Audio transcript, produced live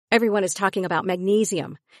Everyone is talking about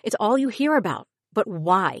magnesium. It's all you hear about. But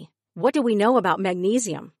why? What do we know about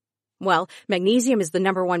magnesium? Well, magnesium is the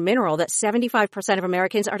number one mineral that 75% of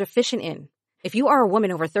Americans are deficient in. If you are a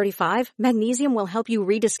woman over 35, magnesium will help you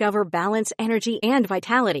rediscover balance, energy, and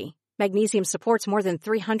vitality. Magnesium supports more than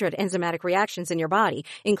 300 enzymatic reactions in your body,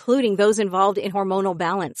 including those involved in hormonal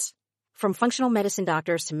balance. From functional medicine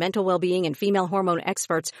doctors to mental well-being and female hormone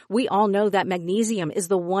experts, we all know that magnesium is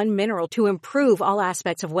the one mineral to improve all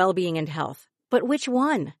aspects of well-being and health. But which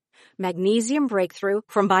one? Magnesium Breakthrough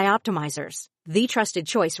from Bioptimizers, the trusted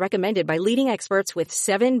choice recommended by leading experts with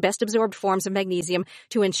 7 best-absorbed forms of magnesium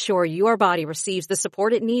to ensure your body receives the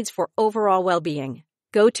support it needs for overall well-being.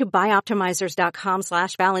 Go to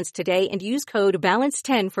bioptimizers.com/balance today and use code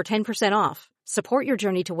BALANCE10 for 10% off. Support your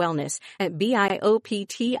journey to wellness at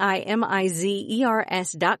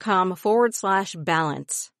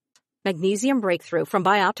bioptimizers.com/balance. Magnesium Breakthrough from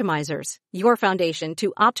Bioptimizers, your foundation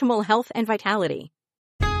to optimal health and vitality.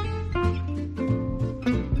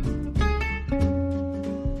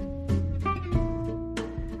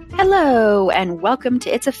 Hello, and welcome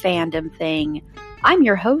to It's a Fandom Thing. I'm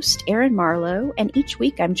your host, Erin Marlowe, and each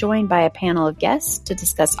week I'm joined by a panel of guests to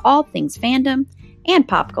discuss all things fandom and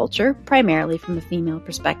pop culture, primarily from the female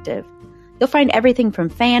perspective. You'll find everything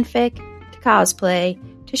from fanfic to cosplay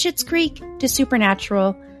to Schitt's Creek to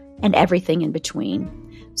Supernatural and everything in between.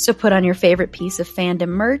 So put on your favorite piece of fandom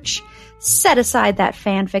merch, set aside that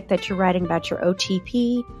fanfic that you're writing about your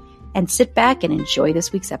OTP, and sit back and enjoy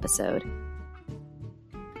this week's episode.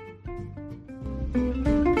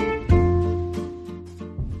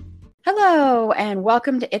 Hello, and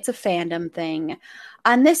welcome to It's a Fandom Thing.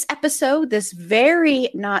 On this episode, this very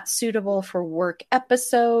not suitable for work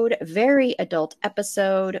episode, very adult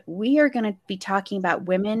episode, we are going to be talking about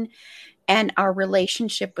women and our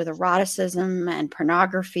relationship with eroticism and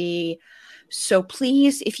pornography. So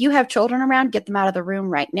please, if you have children around, get them out of the room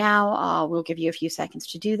right now. We'll give you a few seconds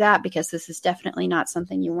to do that because this is definitely not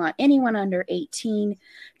something you want anyone under 18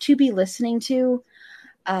 to be listening to.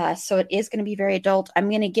 So it is going to be very adult. I'm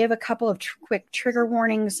going to give a couple of quick trigger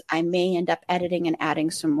warnings. I may end up editing and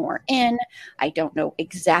adding some more in. I don't know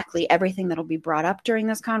exactly everything that'll be brought up during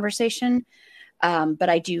this conversation. But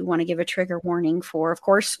I do want to give a trigger warning for, of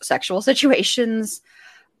course, sexual situations.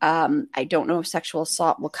 I don't know if sexual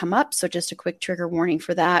assault will come up. So just a quick trigger warning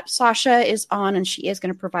for that. Sasha is on and she is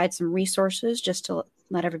going to provide some resources just to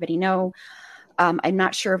let everybody know. I'm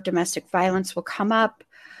not sure if domestic violence will come up.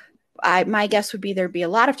 My guess would be there'd be a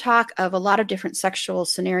lot of talk of a lot of different sexual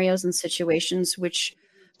scenarios and situations, which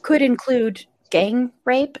could include gang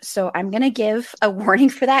rape. So I'm going to give a warning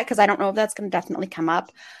for that because I don't know if that's going to definitely come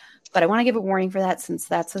up. But I want to give a warning for that since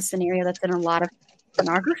that's a scenario that's in a lot of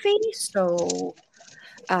pornography. So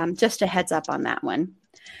just a heads up on that one.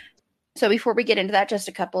 So before we get into that, just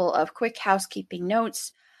a couple of quick housekeeping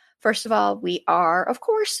notes. First of all, we are, of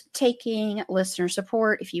course, taking listener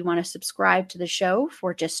support. If you want to subscribe to the show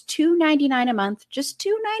for just $2.99 a month,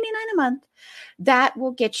 that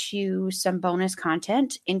will get you some bonus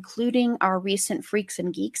content, including our recent Freaks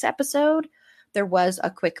and Geeks episode. There was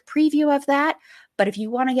a quick preview of that. But if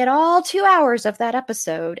you want to get all 2 hours of that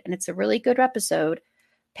episode, and it's a really good episode,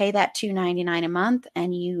 pay that $2.99 a month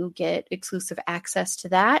and you get exclusive access to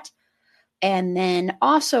that. And then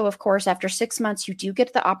also, of course, after 6 months, you do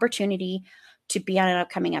get the opportunity to be on an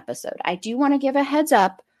upcoming episode. I do want to give a heads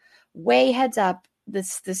up, that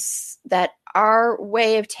our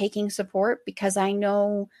way of taking support, because I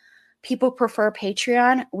know people prefer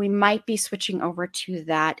Patreon. We might be switching over to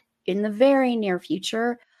that in the very near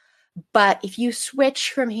future. But if you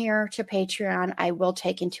switch from here to Patreon, I will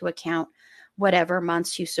take into account whatever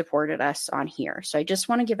months you supported us on here. So I just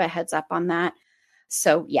want to give a heads up on that.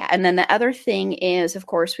 So yeah, and then the other thing is, of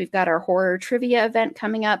course, we've got our horror trivia event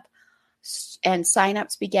coming up, and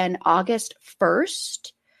signups begin August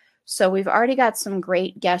 1st. So we've already got some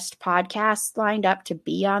great guest podcasts lined up to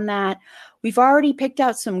be on that. We've already picked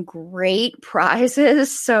out some great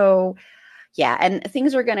prizes. So yeah, and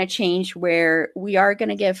things are going to change where we are going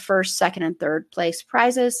to give first, second, and third place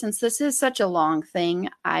prizes. Since this is such a long thing,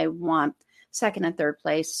 I want second and third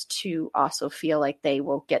place to also feel like they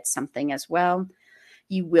will get something as well.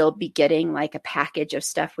 You will be getting like a package of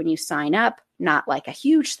stuff when you sign up, not like a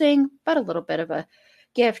huge thing, but a little bit of a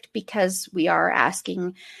gift, because we are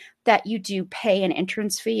asking that you do pay an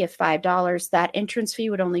entrance fee of $5. That entrance fee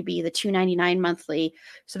would only be the $2.99 monthly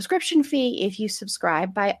subscription fee if you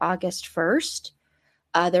subscribe by August 1st.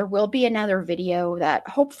 There will be another video that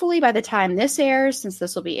hopefully by the time this airs, since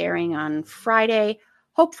this will be airing on Friday,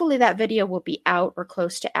 hopefully that video will be out or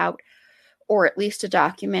close to out. or at least a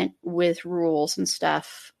document with rules and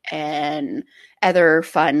stuff and other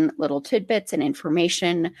fun little tidbits and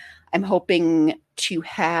information. I'm hoping to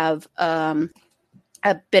have a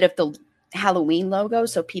bit of the Halloween logo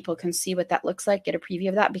so people can see what that looks like, get a preview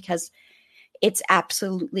of that, because it's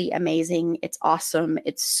absolutely amazing. It's awesome.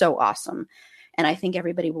 It's so awesome. And I think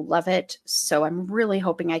everybody will love it. So I'm really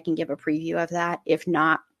hoping I can give a preview of that. If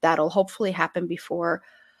not, that'll hopefully happen before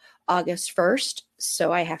August 1st.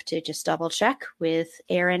 So I have to just double check with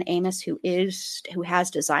Aaron Amos, who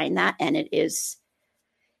has designed that, and it is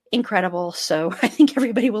incredible. So I think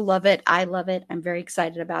everybody will love it. I love it. I'm very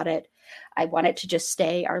excited about it. I want it to just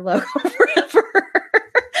stay our logo forever.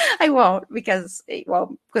 I won't because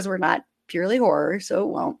we're not purely horror, so it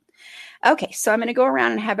won't. Okay, so I'm going to go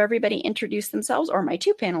around and have everybody introduce themselves, or my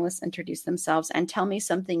two panelists introduce themselves, and tell me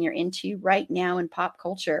something you're into right now in pop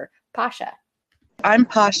culture. Pasha. I'm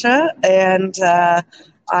Pasha, and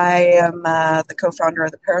I am the co-founder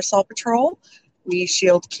of the Parasol Patrol. We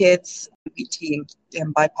shield kids, LGBT,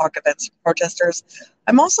 and BIPOC events from protesters.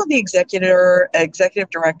 I'm also the executive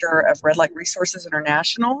director of Red Light Resources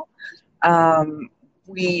International.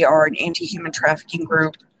 We are an anti-human trafficking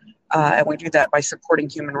group, and we do that by supporting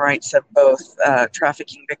human rights of both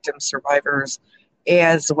trafficking victims, survivors,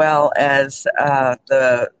 as well as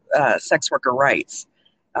the sex worker rights.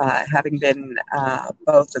 Having been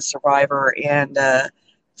both a survivor and a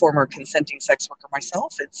former consenting sex worker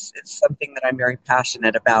myself, it's something that I'm very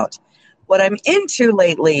passionate about. What I'm into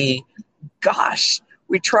lately, gosh,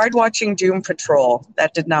 we tried watching Doom Patrol.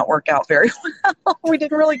 That did not work out very well. We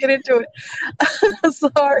didn't really get into it.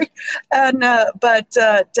 Sorry. And but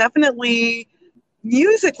definitely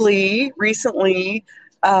musically, recently,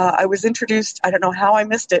 I was introduced, I don't know how I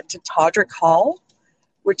missed it, to Todrick Hall,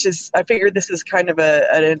 which is, I figured this is kind of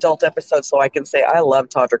an adult episode, so I can say I love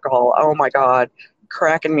Todrick Hall. Oh my God,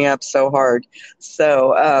 cracking me up so hard.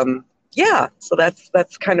 So yeah, so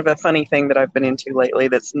that's kind of a funny thing that I've been into lately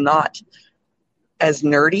that's not as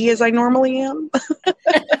nerdy as I normally am.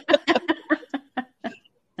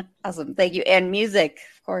 Awesome. Thank you. And music,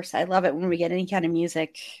 of course. I love it when we get any kind of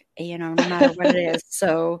music, no matter what it is.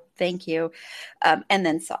 So thank you. And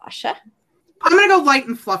then Sasha. I'm going to go light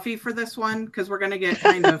and fluffy for this one because we're going to get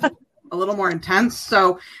kind of a little more intense.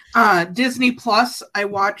 So Disney Plus, I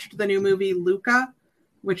watched the new movie Luca,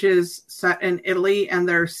 which is set in Italy, and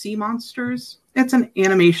they're sea monsters. It's an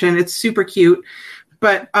animation. It's super cute.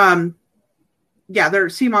 But yeah, they're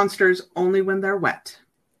sea monsters only when they're wet.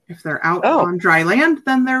 If they're out on dry land,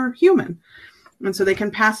 then they're human. And so they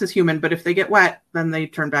can pass as human. But if they get wet, then they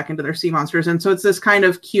turn back into their sea monsters. And so it's this kind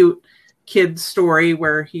of cute kid story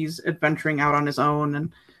where he's adventuring out on his own,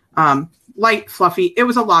 and light, fluffy. It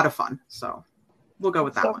was a lot of fun. So we'll go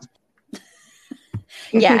with that one.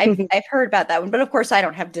 Yeah, I've heard about that one. But of course, I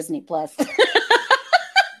don't have Disney Plus.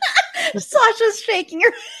 Sasha's shaking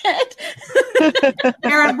her head.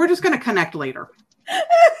 Aaron, we're just going to connect later.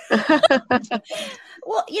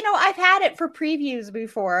 Well, I've had it for previews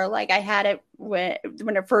before. Like I had it when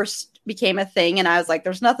it first became a thing, and I was like,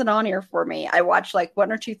 there's nothing on here for me. I watched like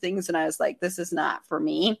one or two things and I was like, this is not for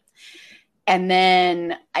me. And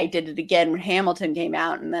then I did it again when Hamilton came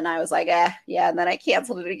out, and then I was like, yeah, and then I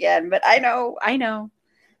canceled it again. But I know.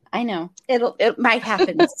 It might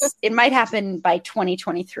happen. It might happen by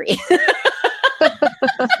 2023.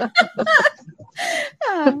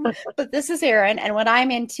 But this is Erin, and what I'm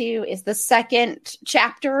into is the second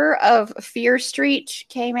chapter of Fear Street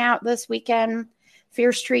came out this weekend.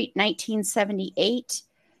 Fear Street 1978.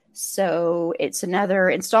 So it's another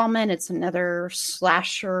installment. It's another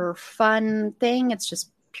slasher fun thing. It's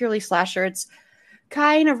just purely slasher. It's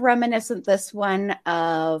kind of reminiscent, this one,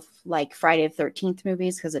 of like Friday the 13th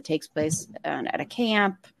movies because it takes place at a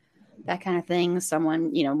camp, that kind of thing.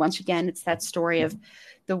 Someone, once again, it's that story of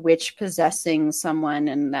the witch possessing someone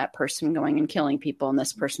and that person going and killing people, and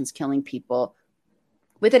this person's killing people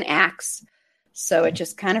with an axe. So it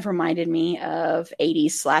just kind of reminded me of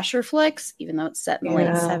 80s slasher flicks, even though it's set in the late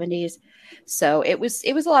 70s. So it was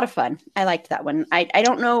a lot of fun. I liked that one. I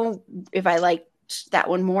don't know if I liked that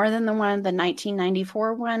one more than the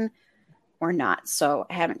 1994 one or not. So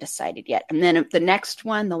I haven't decided yet. And then the next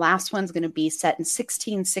one, the last one's going to be set in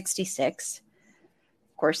 1666.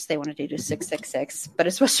 Of course, they want to do 666, but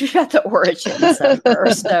it's supposed to be about the origins of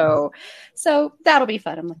Earth. So that'll be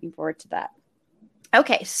fun. I'm looking forward to that.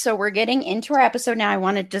 Okay, so we're getting into our episode now. I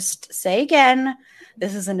want to just say again,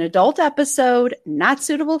 this is an adult episode, not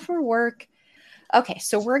suitable for work. Okay,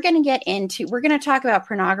 so we're going to talk about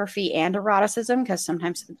pornography and eroticism, because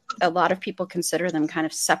sometimes a lot of people consider them kind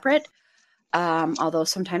of separate, although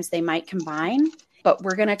sometimes they might combine. But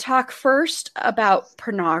we're going to talk first about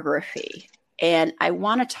pornography. And I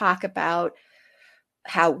want to talk about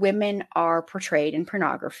how women are portrayed in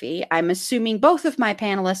pornography. I'm assuming both of my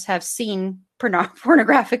panelists have seen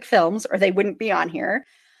pornographic films, or they wouldn't be on here.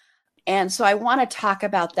 And so I want to talk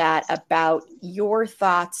about that, about your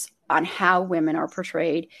thoughts on how women are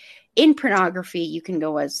portrayed in pornography. You can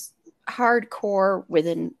go as hardcore,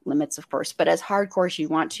 within limits, of course, but as hardcore as you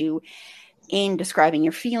want to, in describing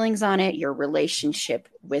your feelings on it, your relationship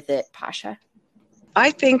with it. Pasha?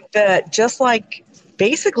 I think that just like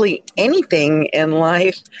basically anything in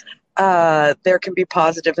life, there can be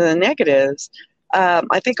positives and negatives.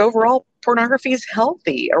 I think overall pornography is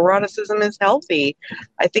healthy. Eroticism is healthy.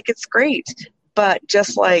 I think it's great. But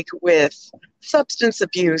just like with substance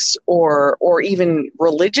abuse or even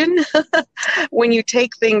religion, when you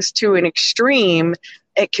take things to an extreme,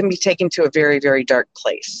 it can be taken to a very, very dark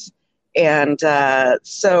place. And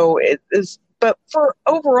so it is. But for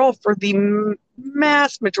the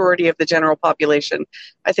mass majority of the general population,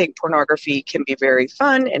 I think pornography can be very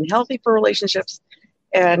fun and healthy for relationships.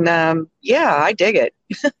 And I dig it.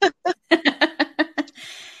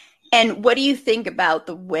 And what do you think about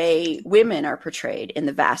the way women are portrayed in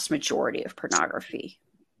the vast majority of pornography?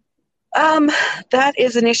 That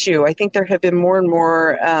is an issue. I think there have been more and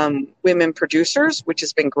more women producers, which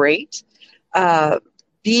has been great.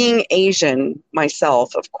 Being Asian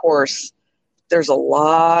myself, of course, there's a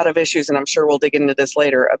lot of issues, and I'm sure we'll dig into this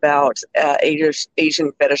later, about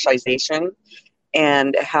Asian fetishization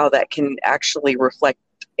and how that can actually reflect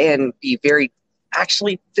and be very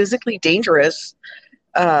actually physically dangerous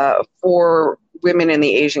for women in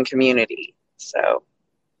the Asian community. So,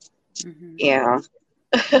 yeah,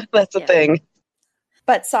 that's a thing.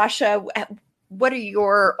 But Sasha, what are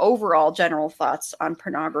your overall general thoughts on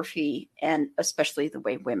pornography, and especially the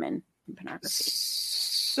way women in pornography?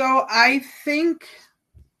 So I think,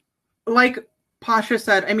 like Pasha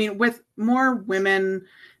said, I mean, with more women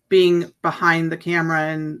being behind the camera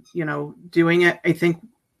and, doing it, I think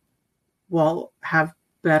we'll have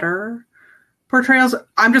better portrayals.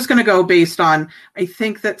 I'm just going to go based on, I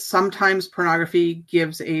think that sometimes pornography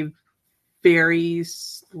gives a very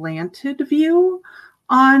slanted view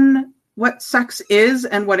on what sex is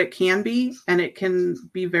and what it can be, and it can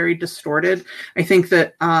be very distorted. I think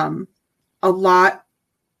that a lot,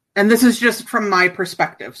 and this is just from my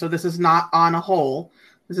perspective, so this is not on a whole,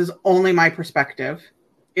 this is only my perspective,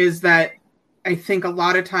 is that I think a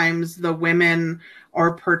lot of times the women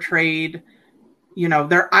are portrayed,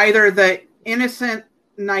 they're either the innocent,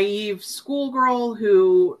 naive schoolgirl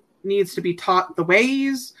who needs to be taught the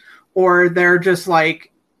ways, or they're just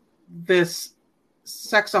like this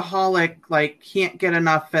sexaholic, like can't get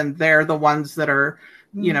enough, and they're the ones that are,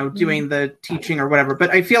 doing the teaching or whatever. But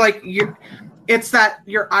I feel like it's that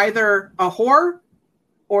you're either a whore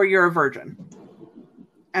or you're a virgin.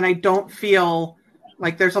 And I don't feel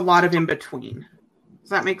like there's a lot of in between. Does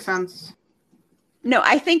that make sense? No,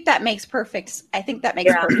 I think that makes perfect sense. I think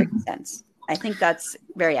that's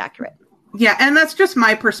very accurate. Yeah, and that's just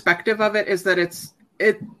my perspective of it, is that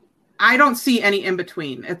I don't see any in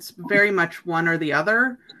between. It's very much one or the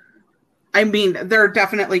other. I mean, there are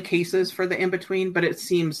definitely cases for the in between, but it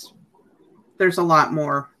seems there's a lot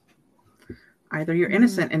more. Either you're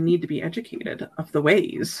innocent and need to be educated of the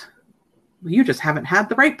ways. Well, you just haven't had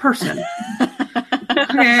the right person.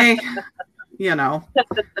 Okay.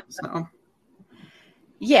 So.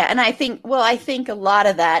 Yeah. And I think a lot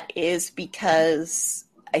of that is because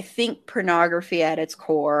I think pornography at its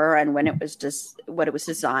core, and when it was just what it was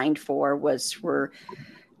designed for, was for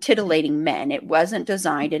titillating men. It wasn't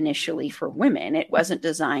designed initially for women. It wasn't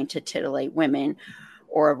designed to titillate women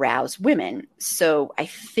or arouse women. So I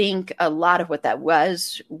think a lot of what that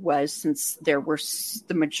was since there were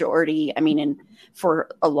the majority, and for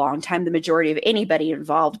a long time, the majority of anybody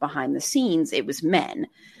involved behind the scenes, it was men,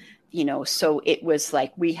 so it was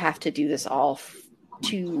like, we have to do this all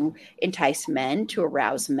to entice men, to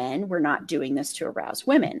arouse men. We're not doing this to arouse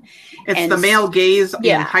women. It's the male gaze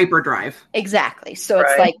in hyperdrive. Exactly. So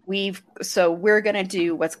It's like we're going to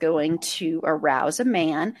do what's going to arouse a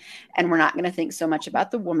man, and we're not going to think so much about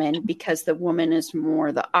the woman, because the woman is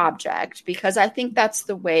more the object. Because I think that's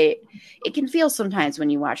the way it can feel sometimes when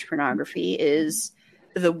you watch pornography, is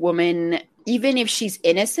the woman, even if she's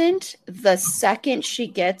innocent, the second she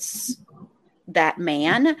gets that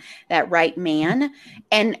right man,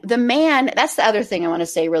 and the man, that's the other thing I want to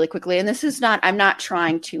say really quickly. And this is not, I'm not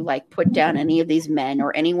trying to like put down any of these men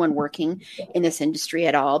or anyone working in this industry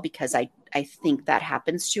at all, because I think that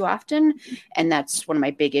happens too often. And that's one of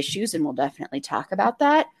my big issues. And we'll definitely talk about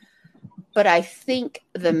that. But I think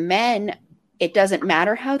the men, it doesn't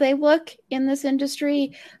matter how they look in this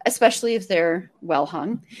industry, especially if they're well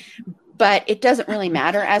hung. but it doesn't really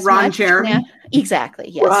matter as Ron much. Jeremy. Yeah, exactly.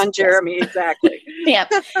 Yes. Ron Jeremy, exactly. Yeah.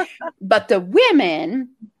 But the women,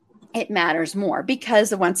 it matters more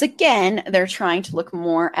because once again, they're trying to look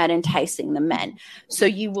more at enticing the men. So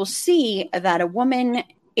you will see that a woman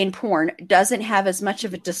in porn doesn't have as much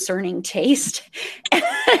of a discerning taste.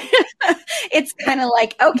 It's kind of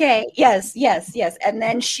like, okay, yes. And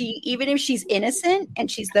then she, even if she's innocent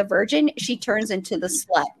and she's the virgin, she turns into the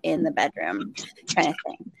slut in the bedroom kind of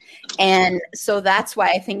thing. And so that's why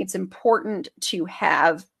I think it's important to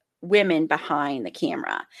have women behind the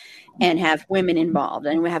camera and have women involved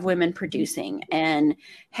and have women producing and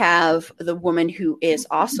have the woman who is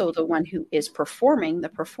also the one who is performing, the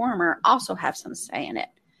performer, also have some say in it.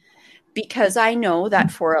 Because I know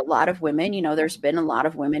that for a lot of women, there's been a lot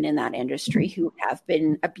of women in that industry who have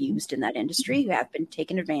been abused in that industry, who have been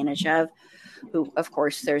taken advantage of, who, of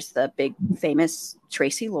course, there's the big famous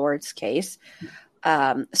Tracy Lords case.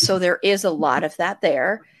 So there is a lot of that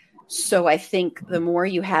there. So I think the more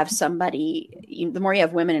you have the more you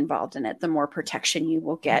have women involved in it, the more protection you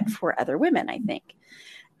will get for other women, I think.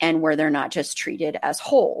 And where they're not just treated as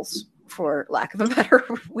holes, for lack of a better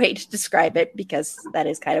way to describe it, because that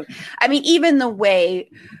is kind of, even the way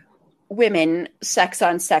women sex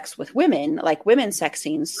on sex with women, like women sex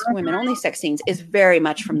scenes, women only sex scenes, is very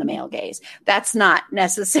much from the male gaze. That's not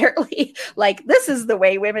necessarily like, this is the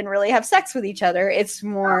way women really have sex with each other. It's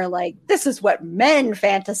more like, this is what men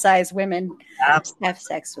fantasize women have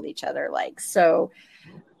sex with each other like. So,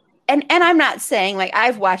 and I'm not saying, like,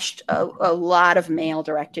 I've watched a lot of male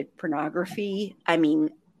directed pornography.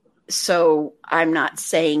 So I'm not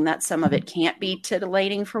saying that some of it can't be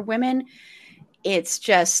titillating for women. It's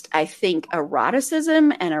just, I think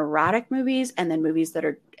eroticism and erotic movies and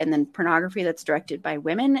then pornography that's directed by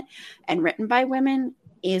women and written by women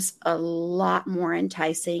is a lot more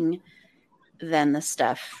enticing than the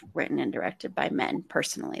stuff written and directed by men.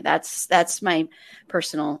 Personally, that's my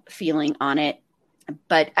personal feeling on it.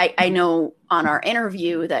 But I know on our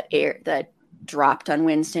interview that dropped on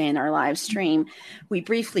Wednesday in our live stream, we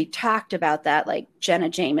briefly talked about that, like Jenna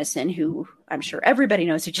Jameson, who I'm sure everybody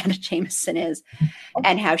knows who Jenna Jameson is,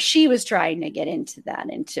 and how she was trying to get into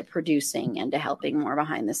that, into producing and to helping more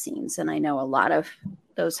behind the scenes. And I know a lot of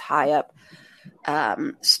those high up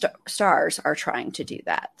stars are trying to do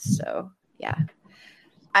that. So yeah,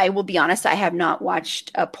 I will be honest, I have not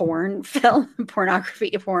watched a porno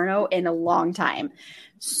in a long time.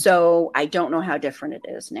 So I don't know how different it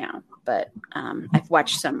is now, but I've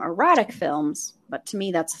watched some erotic films, but to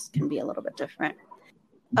me, that's can be a little bit different.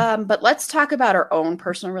 But let's talk about our own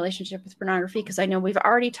personal relationship with pornography, because I know we've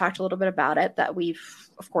already talked a little bit about it, that we've,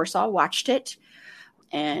 of course, all watched it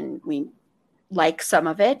and we like some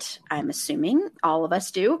of it. I'm assuming all of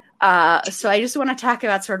us do. So I just want to talk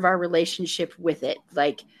about sort of our relationship with it,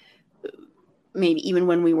 like maybe even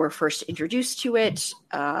when we were first introduced to it,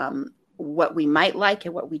 what we might like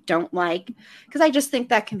and what we don't like, because I just think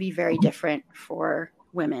that can be very different for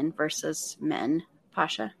women versus men.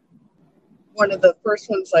 Pasha? One of the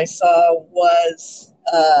first ones I saw was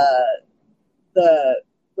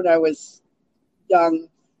when I was young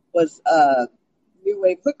was New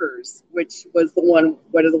Wave Hookers, which was one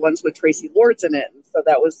of the ones with Tracy Lords in it. And so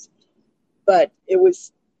that was, but it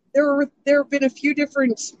was, there have been a few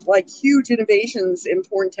different, like, huge innovations in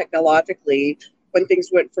porn technologically when things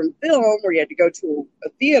went from film, where you had to go to a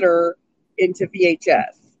theater, into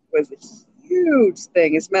VHS. Was a huge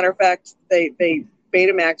thing. As a matter of fact,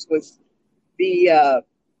 Betamax was the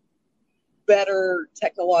better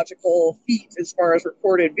technological feat as far as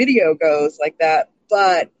recorded video goes, like that.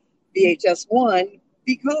 But VHS won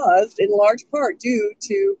because, in large part, due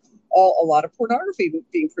to a lot of pornography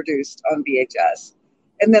being produced on VHS.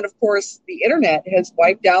 And then, of course, the internet has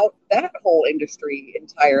wiped out that whole industry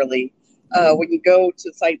entirely. When you go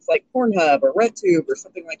to sites like Pornhub or RedTube or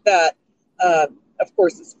something like that, of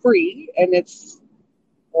course, it's free and it's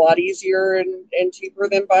a lot easier and cheaper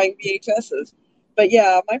than buying VHSs. But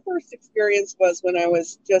yeah, my first experience was when I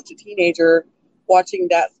was just a teenager watching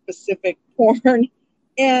that specific porn.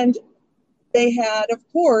 And they had, of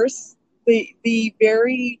course, the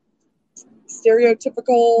very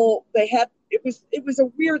stereotypical, it was a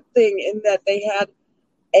weird thing in that they had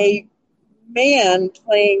a man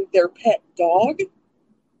playing their pet dog,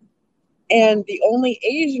 and the only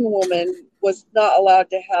Asian woman was not allowed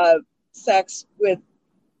to have sex with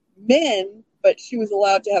men, but she was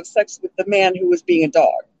allowed to have sex with the man who was being a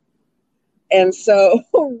dog. And so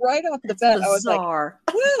right off the bat, bizarre. I was like,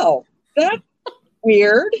 wow, that's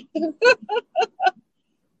weird.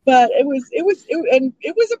 But it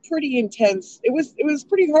was a pretty intense, it was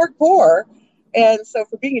pretty hardcore. And so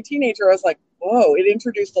for being a teenager, I was like, whoa, it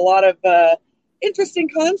introduced a lot of interesting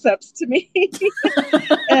concepts to me.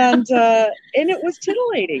 And it was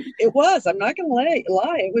titillating. It was, I'm not going to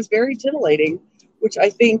lie. It was very titillating, which I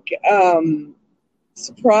think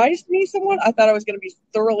surprised me somewhat. I thought I was going to be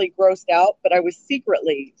thoroughly grossed out, but I was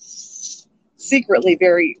secretly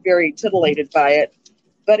very, very titillated by it.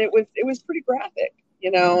 But it was pretty graphic,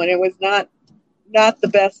 and it was not the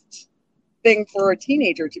best thing for a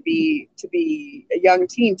teenager to be a young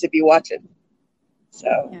teen to be watching.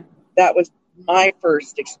 So That was my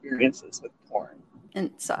first experiences with porn.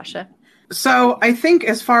 And Sasha? So I think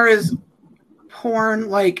as far as porn,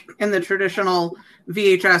 like in the traditional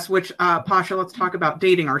VHS, which Pasha, let's talk about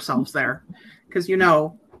dating ourselves there, because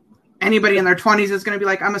anybody in their 20s is going to be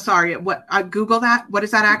like, I'm sorry, what? Google that. What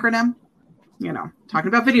is that acronym? Talking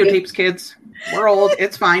about videotapes, kids. We're old.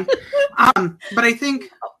 It's fine. But I think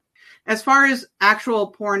as far as actual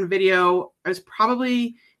porn video, I was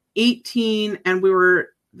probably 18, and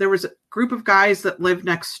there was a group of guys that lived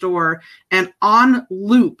next door, and on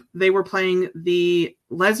loop, they were playing the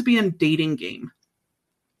lesbian dating game.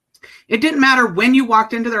 It didn't matter when you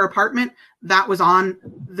walked into their apartment, that was on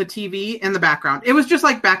the TV in the background. It was just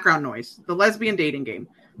like background noise, the lesbian dating game.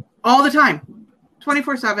 All the time,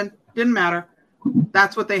 24/7, didn't matter.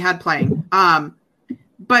 That's what they had playing.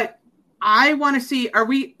 But I want to see, are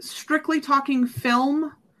we strictly talking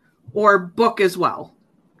film or book as well?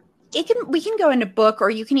 We can go into book, or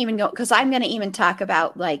you can even go, because I'm going to even talk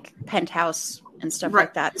about like Penthouse and stuff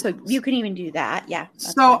like that. So you can even do that. Yeah.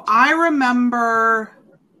 So I remember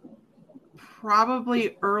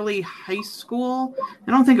probably early high school.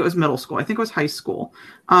 I don't think it was middle school. I think it was high school.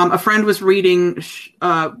 A friend was reading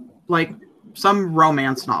like some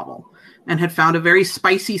romance novel and had found a very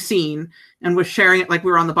spicy scene and was sharing it like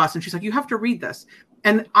we were on the bus. And she's like, you have to read this.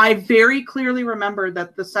 And I very clearly remember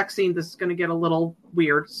that the sex scene, this is going to get a little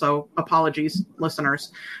weird, so apologies,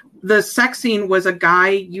 listeners. The sex scene was a guy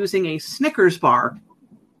using a Snickers bar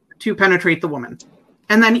to penetrate the woman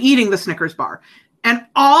and then eating the Snickers bar. And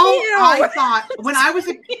I thought, when I was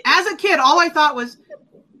as a kid, all I thought was,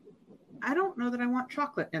 I don't know that I want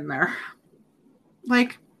chocolate in there.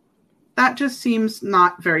 Like, that just seems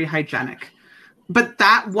not very hygienic. But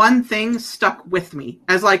that one thing stuck with me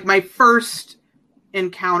as like my first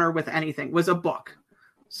encounter with anything was a book.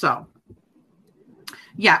 So,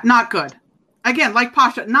 yeah, not good. Again, like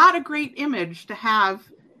Pasha, not a great image to have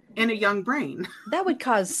in a young brain. That would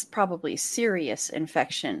cause probably serious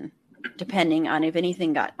infection, depending on if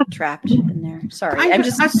anything got trapped in there. Sorry, I'm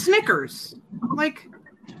just a Snickers. Like,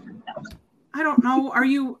 I don't know. Are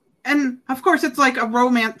you? And of course, it's like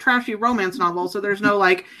a trashy romance novel, so there's no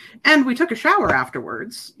like, and we took a shower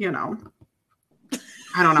afterwards.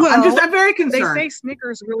 I don't know. Well, I'm very concerned. They say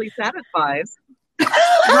Snickers really satisfies.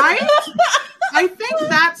 Right? I think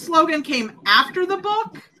that slogan came after the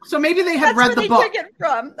book, so maybe they had read the book. Took it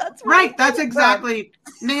from. That's right. That's exactly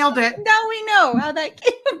nailed it. Now we know how that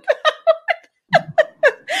came about.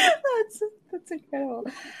 That's incredible.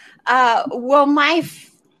 Well, my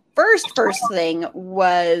first thing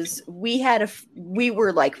was we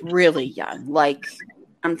were like really young, like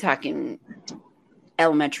I'm talking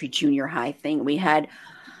elementary, junior high thing. We had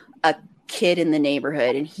a kid in the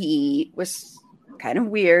neighborhood, and he was kind of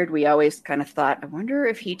weird. We always kind of thought, I wonder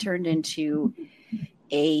if he turned into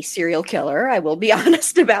a serial killer. I will be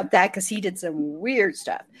honest about that, because he did some weird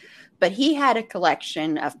stuff. But he had a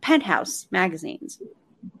collection of Penthouse magazines.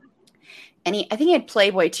 And I think he had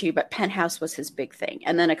Playboy too, but Penthouse was his big thing.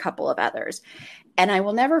 And then a couple of others. And I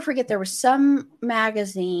will never forget, there was some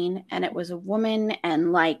magazine, and it was a woman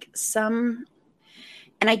and like some,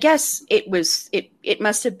 and I guess it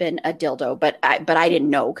must have been a dildo, but I didn't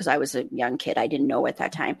know, because I was a young kid. I didn't know at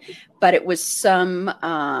that time. But it was some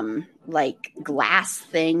like glass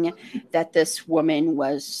thing that this woman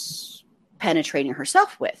was penetrating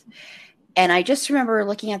herself with. And I just remember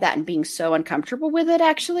looking at that and being so uncomfortable with it,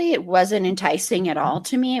 actually. It wasn't enticing at all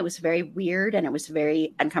to me. It was very weird, and it was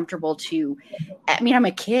very uncomfortable I'm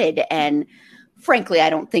a kid, and frankly, I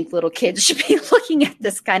don't think little kids should be looking at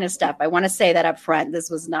this kind of stuff. I want to say that up front. This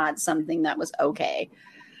was not something that was okay.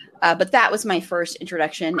 But that was my first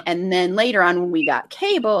introduction. And then later on, when we got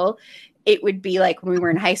cable, it would be like, when we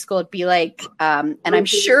were in high school, it'd be like, and I'm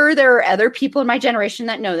sure there are other people in my generation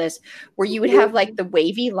that know this, where you would have like the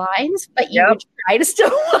wavy lines, but you would try to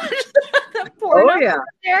still watch the porn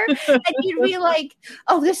there. And you'd be like,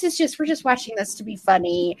 oh, we're just watching this to be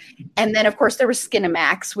funny. And then of course there was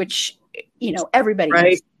Skinamax, which, everybody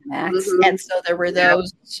knows Skinamax. Mm-hmm. And so there were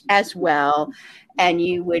those as well. And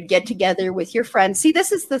you would get together with your friends. See,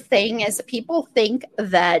 this is the thing, is people think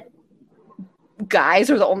that guys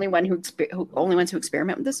are the only ones who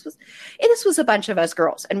experiment with this. This was a bunch of us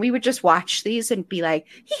girls, and we would just watch these and be like,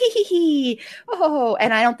 hee, oh.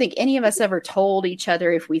 And I don't think any of us ever told each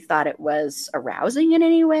other if we thought it was arousing in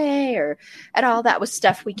any way or at all. That was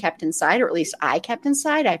stuff we kept inside, or at least I kept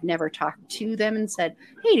inside. I've never talked to them and said,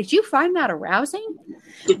 hey, did you find that arousing?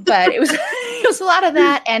 But it was a lot of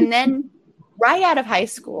that. And then right out of high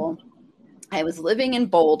school, I was living in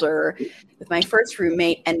Boulder with my first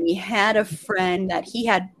roommate, and we had a friend that he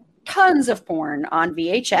had tons of porn on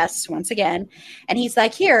VHS once again. And he's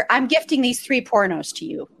like, here, I'm gifting these 3 pornos to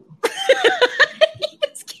you. He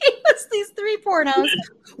just gave us these 3 pornos.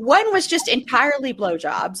 One was just entirely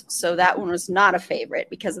blowjobs. So that one was not a favorite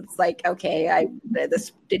because it's like, okay,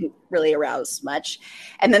 this didn't really arouse much.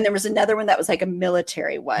 And then there was another one that was like a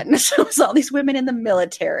military one. So it was all these women in the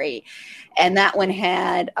military. And that one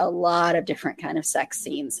had a lot of different kind of sex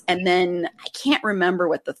scenes. And then I can't remember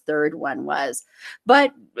what the third one was,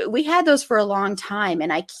 but we had those for a long time.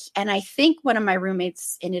 And I think one of my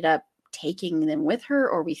roommates ended up taking them with her,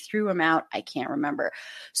 or we threw them out. I can't remember.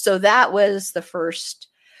 So that was the first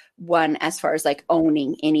one as far as like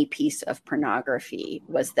owning any piece of pornography,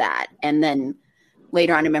 was that. And then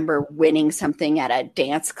later on, I remember winning something at a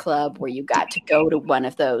dance club where you got to go to one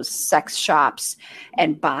of those sex shops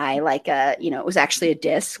and buy like it was actually a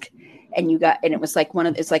disc, and it was like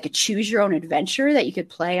it's like a choose your own adventure that you could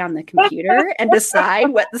play on the computer and decide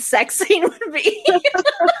what the sex scene would be.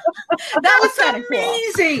 That was kind of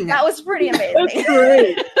amazing. Cool. That was pretty amazing. That's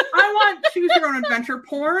great. I want choose your own adventure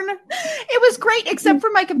porn. It was great, except for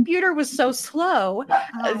my computer was so slow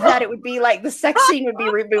that it would be like the sex scene would be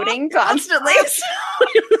rebooting constantly. So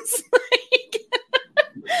it was like,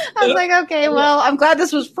 I was like, okay, well, I'm glad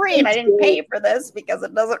this was free and I didn't pay for this because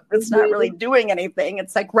it's not really doing anything.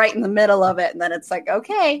 It's like right in the middle of it. And then it's like,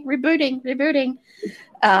 okay, rebooting.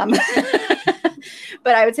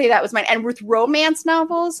 But I would say that was mine. And with romance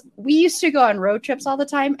novels, we used to go on road trips all the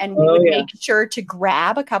time, and we would make sure to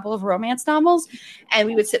grab a couple of romance novels, and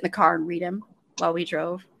we would sit in the car and read them while we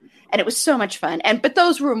drove. And it was so much fun. But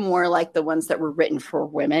those were more like the ones that were written for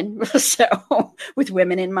women, so with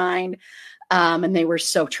women in mind. And they were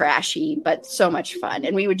so trashy, but so much fun.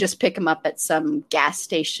 And we would just pick them up at some gas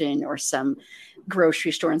station or some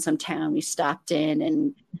grocery store in some town we stopped in,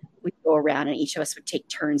 and we'd go around and each of us would take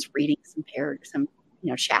turns reading some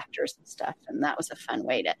chapters and stuff. And that was a fun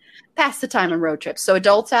way to pass the time on road trips. So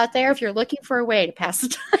adults out there, if you're looking for a way to pass the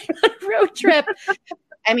time on a road trip,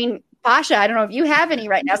 I mean, Pasha, I don't know if you have any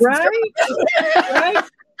right now. Right.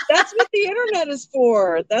 That's what the internet is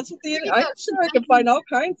for. I'm sure I can find all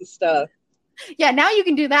kinds of stuff. Yeah, now you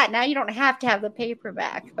can do that. Now you don't have to have the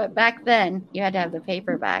paperback. But back then, you had to have the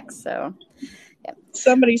paperback. So, yeah.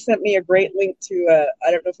 Somebody sent me a great link to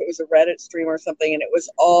I don't know if it was a Reddit stream or something, and it was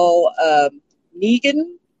all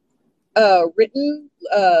Negan written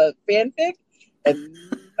fanfic. And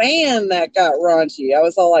man, that got raunchy. I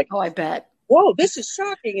was all like, oh, I bet. Whoa, this is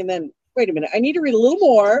shocking. And then, wait a minute, I need to read a little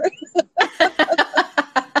more.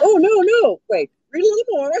 Oh, no. Wait, read a little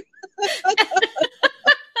more.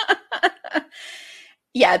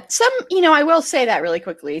 Yeah, I will say that really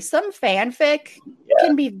quickly. Some fanfic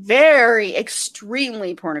can be very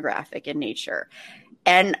extremely pornographic in nature.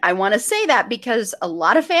 And I want to say that because a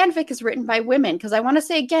lot of fanfic is written by women. Because I want to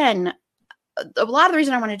say again, a lot of the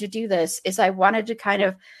reason I wanted to do this is I wanted to kind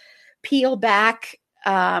of peel back,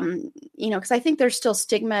 because I think there's still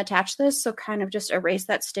stigma attached to this. So kind of just erase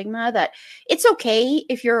that stigma that it's okay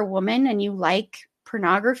if you're a woman and you like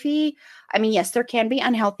pornography. I mean, yes, there can be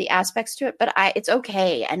unhealthy aspects to it, but it's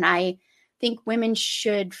okay. And I think women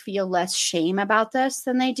should feel less shame about this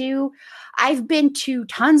than they do. I've been to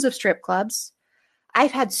tons of strip clubs.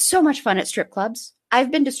 I've had so much fun at strip clubs.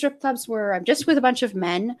 I've been to strip clubs where I'm just with a bunch of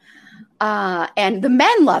men. And the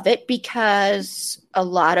men love it because a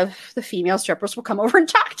lot of the female strippers will come over and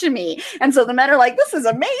talk to me. And so the men are like, this is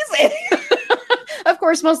amazing. Of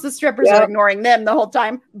course, most of the strippers are ignoring them the whole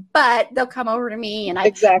time, but they'll come over to me, and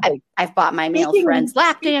I've bought my male friends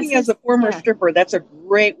lap dances. As a former stripper, that's a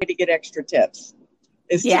great way to get extra tips,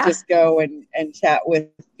 is to just go and chat with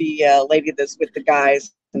the lady that's with the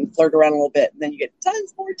guys and flirt around a little bit, and then you get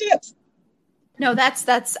tons more tips. No,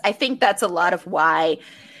 I think that's a lot of why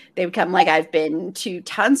they become like, I've been to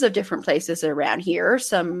tons of different places around here,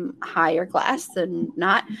 some higher class than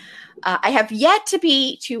not. I have yet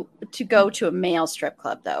to go to a male strip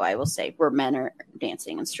club, though, I will say, where men are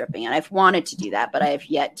dancing and stripping. And I've wanted to do that, but I have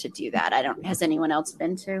yet to do that. Has anyone else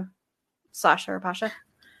been to, Sasha or Pasha?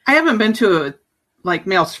 I haven't been to a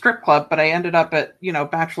male strip club, but I ended up at,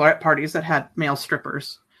 bachelorette parties that had male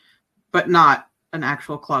strippers, but not an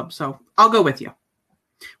actual club. So I'll go with you.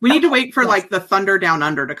 We need to wait for like the Thunder Down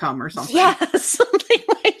Under to come or something. Yeah, something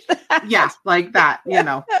like that. Yeah, like that, we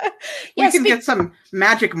can get some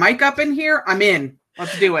Magic Mike up in here. I'm in.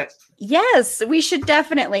 Let's do it. Yes, we should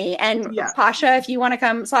definitely. And Pasha, if you want to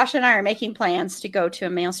come, Sasha and I are making plans to go to a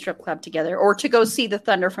male strip club together, or to go see the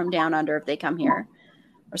Thunder from Down Under if they come here,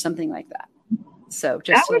 or something like that. So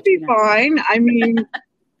just that would be fine. I mean,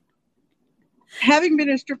 having been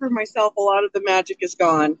a stripper myself, a lot of the magic is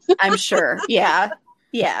gone. I'm sure. Yeah.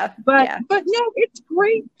 But no, it's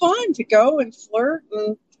great fun to go and flirt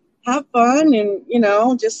and have fun, and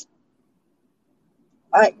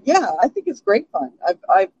I think it's great fun.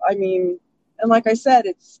 I mean, and like I said,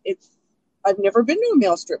 it's I've never been to a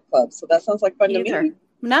male strip club, so that sounds like fun to me.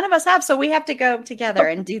 None of us have, so we have to go together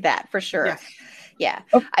and do that for sure. Yes. Yeah.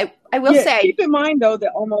 Okay. I will say, keep in mind though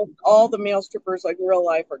that almost all the male strippers like in real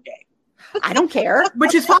life are gay. I don't care,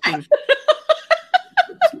 which is fine.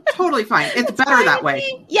 Totally fine. It's better that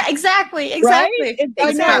way. Yeah, exactly. Right?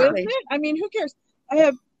 I mean, who cares?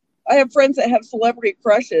 I have friends that have celebrity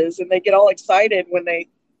crushes, and they get all excited when they,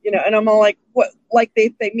 and I'm all like, what? Like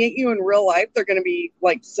they meet you in real life, they're going to be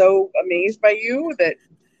like so amazed by you that,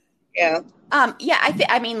 yeah.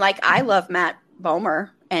 I mean, like I love Matt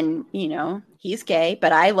Bomer, and he's gay,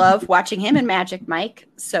 but I love watching him in Magic Mike.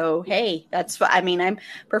 So hey, I'm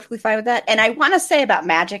perfectly fine with that. And I want to say about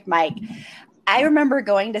Magic Mike, I remember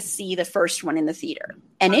going to see the first one in the theater,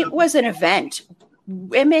 and it was an event.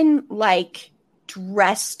 Women like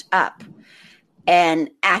dressed up and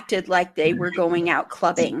acted like they were going out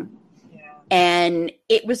clubbing. And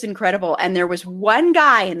it was incredible. And there was one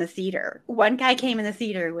guy in the theater. One guy came in the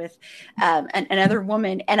theater with another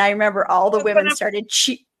woman. And I remember all the women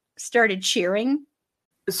started cheering.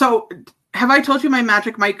 So have I told you my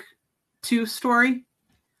Magic Mike 2 story?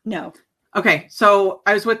 No. Okay. So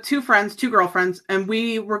I was with two girlfriends, and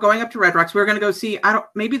we were going up to Red Rocks. We were going to go see,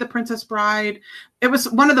 maybe The Princess Bride. It was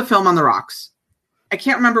one of the Film on the Rocks. I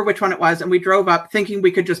can't remember which one it was. And we drove up thinking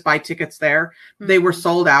we could just buy tickets there. Mm-hmm. They were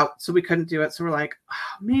sold out, so we couldn't do it. So we're like,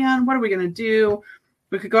 oh, man, what are we going to do?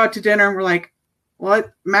 We could go out to dinner, and we're like, well,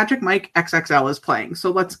 Magic Mike XXL is playing, so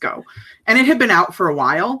let's go. And it had been out for a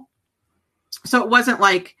while. So it wasn't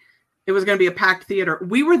like it was going to be a packed theater.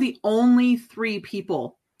 We were the only 3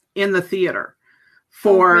 people in the theater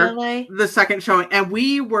for the second showing. And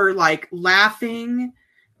we were like laughing.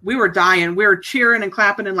 We were dying. We were cheering and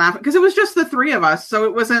clapping and laughing because it was just the 3 of us. So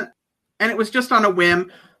it wasn't, and it was just on a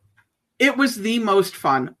whim. It was the most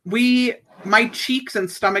fun. My cheeks and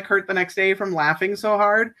stomach hurt the next day from laughing so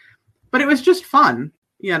hard, but it was just fun,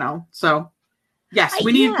 So yes,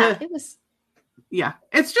 we need to.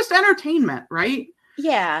 It's just entertainment, right?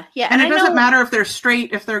 Yeah. And it doesn't matter if they're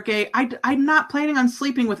straight, if they're gay. I'm not planning on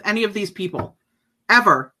sleeping with any of these people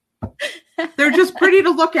ever. They're just pretty to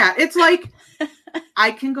look at. It's like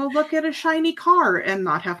I can go look at a shiny car and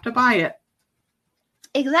not have to buy it.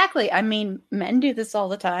 Exactly. I mean, men do this all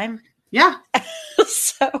the time. Yeah.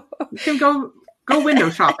 So you can go window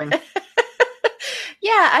shopping.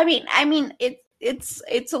 Yeah, I mean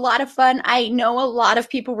it's a lot of fun. I know a lot of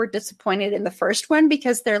people were disappointed in the first one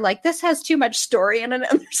because they're like, this has too much story in it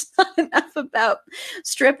and there's not enough about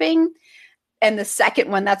stripping. And the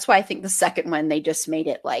second one, that's why I think the second one, they just made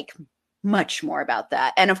it like much more about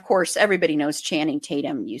that. And of course, everybody knows Channing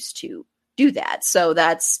Tatum used to do that. So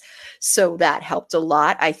that helped a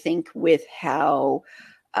lot, I think, with how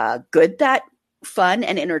good that fun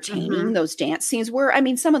and entertaining those dance scenes were. I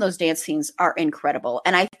mean, some of those dance scenes are incredible.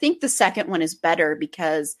 And I think the second one is better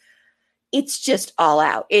because it's just all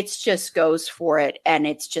out. It's just goes for it. And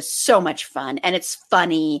it's just so much fun. And it's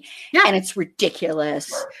funny. Yeah. And it's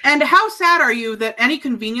ridiculous. And how sad are you that any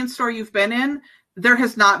convenience store you've been in, there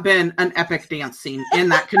has not been an epic dance scene in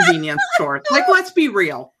that convenience store? Like, let's be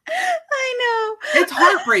real. I know. It's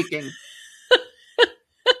heartbreaking.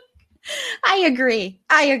 I agree.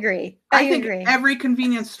 I think every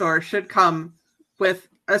convenience store should come with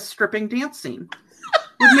a stripping dance scene.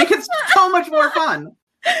 Would make it so much more fun.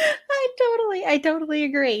 I totally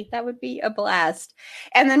agree. That would be a blast.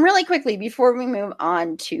 And then really quickly, before we move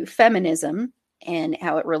on to feminism and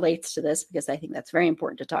how it relates to this, because I think that's very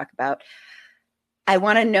important to talk about, I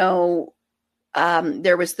want to know,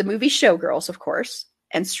 there was the movie Showgirls, of course,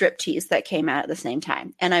 and Striptease that came out at the same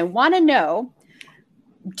time. And I want to know,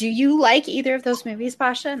 do you like either of those movies,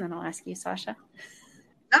 Pasha? And then I'll ask you, Sasha.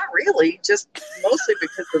 Not really, just mostly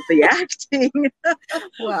because of the acting.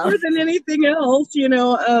 Wow. More than anything else,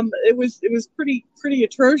 it was pretty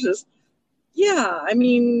atrocious. Yeah, I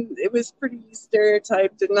mean, it was pretty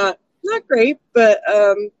stereotyped and not great, but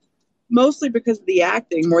mostly because of the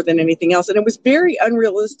acting more than anything else. And it was very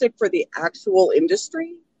unrealistic for the actual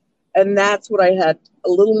industry. And that's what I had a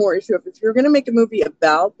little more issue with. If you're going to make a movie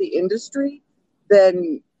about the industry,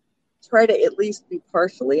 then try to at least be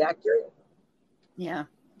partially accurate. Yeah.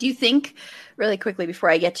 Do you think, really quickly before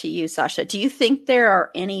I get to you, Sasha, do you think there are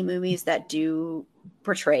any movies that do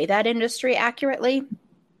portray that industry accurately?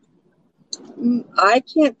 I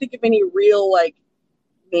can't think of any real like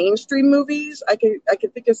mainstream movies. I can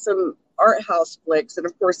think of some art house flicks, and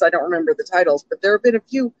of course I don't remember the titles, but there have been a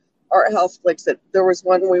few art house flicks. That there was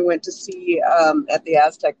one we went to see at the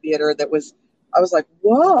Aztec Theater that was, I was like,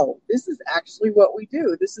 whoa, this is actually what we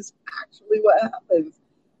do. This is actually what happens.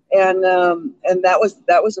 And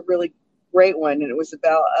that was a really great one. And it was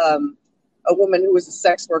about a woman who was a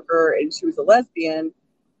sex worker, and she was a lesbian,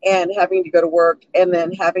 and having to go to work, and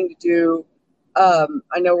then having to do,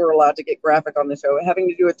 I know we're allowed to get graphic on the show, having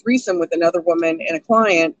to do a threesome with another woman and a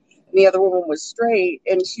client, and the other woman was straight.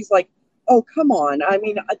 And she's like, oh, come on. I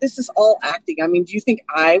mean, this is all acting. I mean, do you think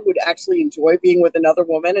I would actually enjoy being with another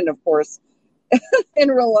woman? And of course, in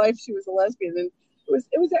real life, she was a lesbian. And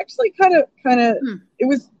it was actually kind of, it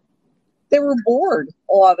was, they were bored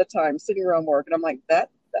a lot of the time sitting around work. And I'm like, that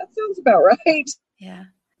sounds about right. Yeah.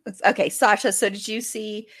 Okay, Sasha, so did you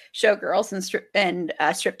see Showgirls and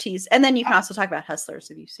Striptease? And then you can also talk about Hustlers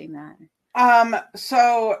if you've seen that.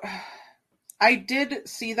 So I did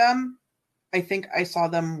see them. I think I saw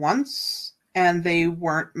them once, and they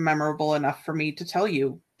weren't memorable enough for me to tell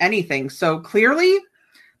you anything. So clearly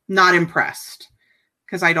not impressed,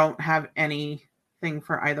 because I don't have anything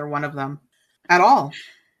for either one of them at all.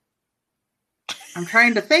 I'm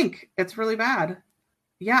trying to think. It's really bad.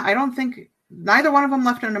 Yeah, I don't think neither one of them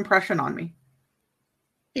left an impression on me.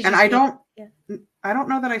 And I don't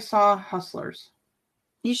know that I saw Hustlers.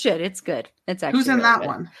 You should. It's good. It's actually who's in really that good.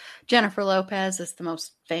 one? Jennifer Lopez is the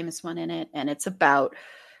most famous one in it, and it's about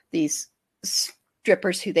these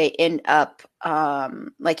strippers who they end up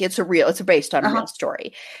it's based on a real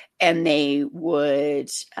story, and they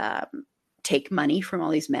would take money from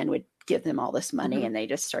all these men, would give them all this money, and they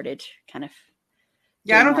just started kind of.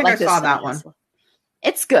 Yeah, I don't think I saw that one.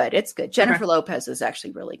 It's good. It's good. Jennifer Lopez is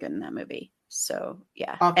actually really good in that movie. So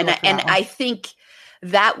yeah, and I think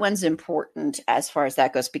that one's important as far as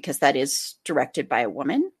that goes, because that is directed by a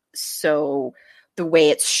woman. So the way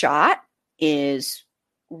it's shot is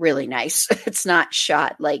really nice. It's not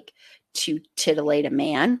shot like to titillate a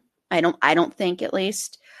man. I don't think, at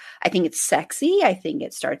least. I think it's sexy. I think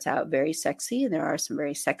it starts out very sexy. There are some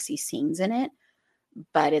very sexy scenes in it,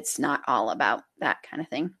 but it's not all about that kind of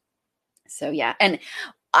thing. So yeah. And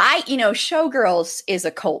Showgirls is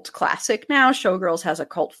a cult classic now. Showgirls has a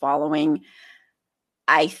cult following.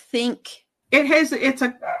 I think it's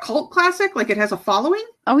a cult classic. Like, it has a following.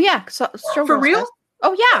 Oh yeah. So for real?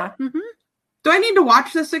 Oh yeah. Mm-hmm. Do I need to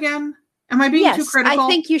watch this again? Am I being too critical? I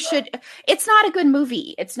think you should. It's not a good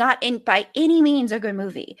movie. It's not by any means a good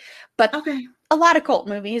movie, but a lot of cult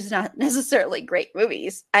movies, not necessarily great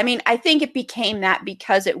movies. I mean, I think it became that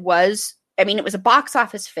because it was a box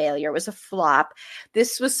office failure. It was a flop.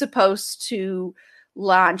 This was supposed to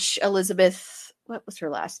launch Elizabeth. What was her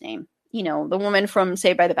last name? The woman from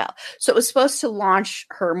Saved by the Bell. So it was supposed to launch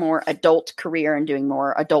her more adult career and doing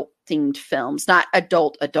more adult themed films, not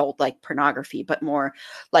adult like pornography, but more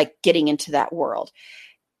like getting into that world.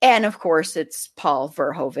 And of course it's Paul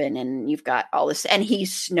Verhoeven, and you've got all this, and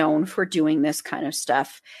he's known for doing this kind of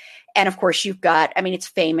stuff. And of course you've got, it's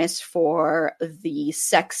famous for the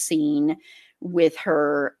sex scene with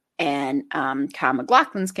her and Kyle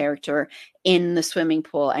MacLachlan's character in the swimming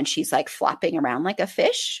pool, and she's like flopping around like a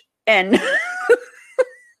fish. And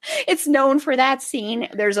it's known for that scene.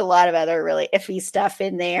 There's a lot of other really iffy stuff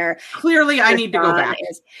in there. Clearly, I need to go back.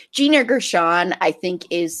 Gina Gershon, I think,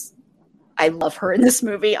 I love her in this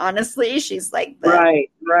movie, honestly. She's like the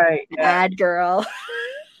bad girl.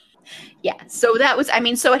 Yeah. So that was,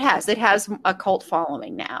 so it has a cult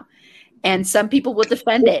following now. And some people will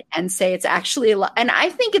defend it and say it's actually and I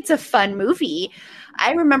think it's a fun movie.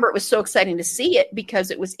 I remember it was so exciting to see it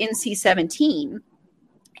because it was NC-17.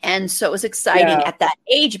 And so it was exciting at that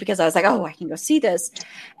age because I was like, oh, I can go see this.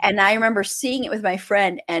 And I remember seeing it with my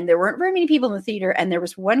friend, and there weren't very many people in the theater. And there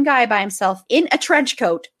was one guy by himself in a trench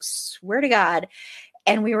coat, swear to God.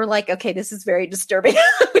 And we were like, okay, this is very disturbing.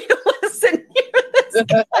 We don't want to sit here.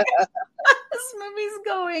 This movie's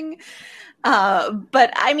going.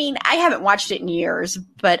 But I haven't watched it in years,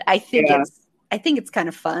 but I think it's kind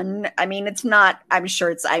of fun. It's not, I'm sure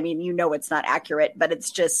it's not accurate, but it's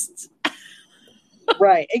just.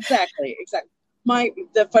 Right, exactly.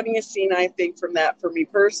 The funniest scene I think from that for me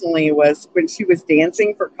personally was when she was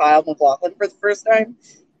dancing for Kyle MacLachlan for the first time,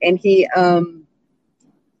 and he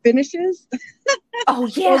finishes. Oh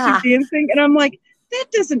yeah, dancing, and I'm like, that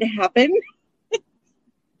doesn't happen.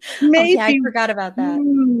 Maybe. Oh, yeah, I forgot about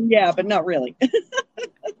that. Yeah, but not really.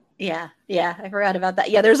 Yeah, I forgot about that.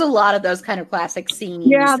 Yeah, there's a lot of those kind of classic scenes.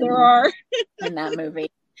 Yeah, there are. In that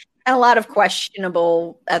movie. And a lot of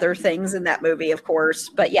questionable other things in that movie, of course.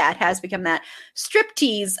 But yeah, it has become that.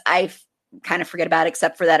 Striptease, I kind of forget about,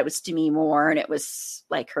 except for that it was Demi Moore and it was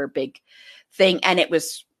like her big thing. And it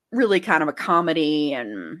was really kind of a comedy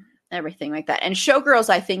and everything like that. And Showgirls,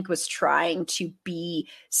 I think, was trying to be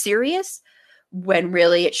serious when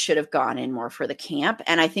really it should have gone in more for the camp.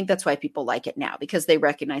 And I think that's why people like it now, because they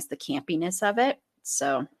recognize the campiness of it.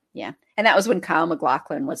 So yeah. And that was when Kyle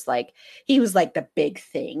MacLachlan was like, he was like the big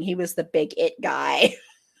thing. He was the big it guy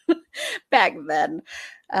back then.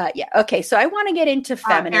 Yeah. Okay. So I want to get into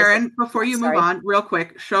feminism. Erin, before you move on, real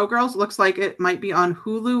quick, Showgirls looks like it might be on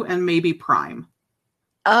Hulu and maybe Prime.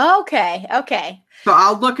 Okay. So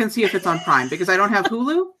I'll look and see if it's on Prime because I don't have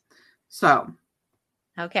Hulu. So.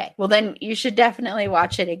 Okay. Well, then you should definitely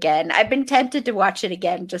watch it again. I've been tempted to watch it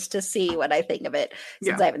again just to see what I think of it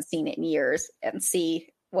since I haven't seen it in years and see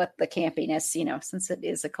what the campiness, since it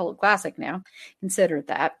is a cult classic now, consider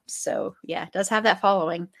that. So yeah, it does have that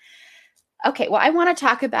following. Okay. Well, I want to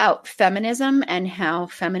talk about feminism and how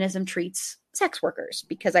feminism treats sex workers,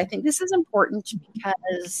 because I think this is important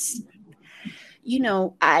because,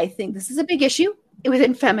 I think this is a big issue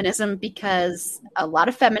within feminism because a lot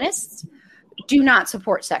of feminists do not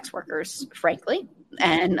support sex workers, frankly.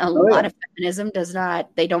 And a lot of feminism does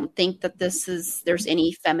not, they don't think that there's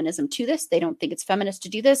any feminism to this. They don't think it's feminist to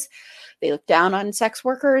do this. They look down on sex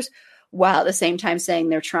workers while at the same time saying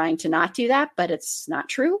they're trying to not do that, but it's not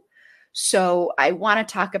true. So I want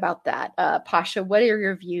to talk about that. Pasha, what are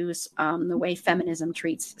your views on the way feminism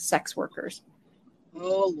treats sex workers?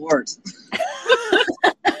 Oh, Lord.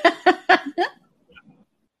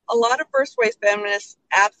 A lot of first wave feminists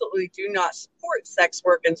absolutely do not support sex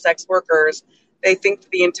work and sex workers. They think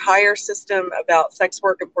the entire system about sex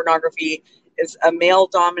work and pornography is a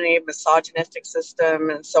male-dominated, misogynistic system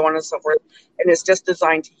and so on and so forth, and is just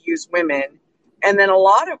designed to use women. And then a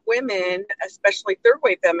lot of women, especially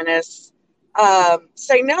third-wave feminists,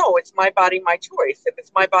 say, no, it's my body, my choice. If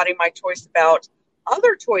it's my body, my choice about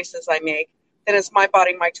other choices I make, then it's my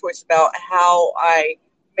body, my choice about how I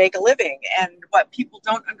make a living. And what people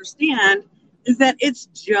don't understand is that it's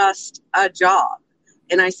just a job.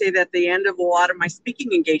 And I say that at the end of a lot of my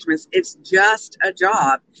speaking engagements, it's just a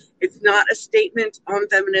job. It's not a statement on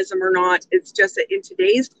feminism or not. It's just that in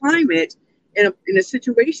today's climate, in a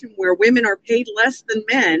situation where women are paid less than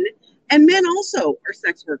men, and men also are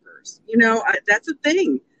sex workers, that's a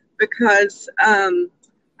thing. Because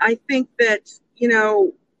I think that,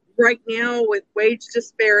 right now with wage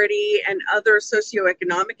disparity and other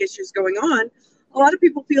socioeconomic issues going on, a lot of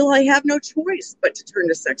people feel I have no choice but to turn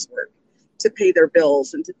to sex work to pay their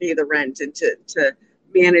bills and to pay the rent and to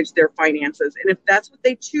manage their finances. And if that's what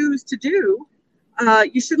they choose to do,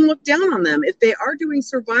 you shouldn't look down on them. If they are doing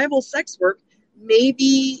survival sex work,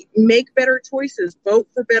 maybe make better choices, vote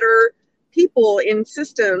for better people in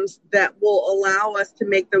systems that will allow us to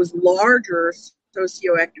make those larger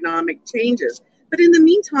socioeconomic changes. But in the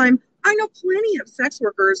meantime, I know plenty of sex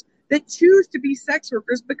workers that choose to be sex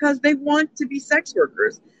workers because they want to be sex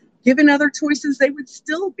workers. Given other choices, they would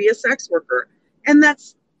still be a sex worker. And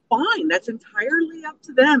that's fine. That's entirely up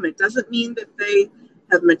to them. It doesn't mean that they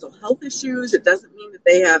have mental health issues. It doesn't mean that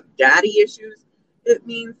they have daddy issues. It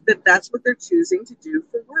means that that's what they're choosing to do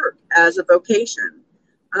for work as a vocation.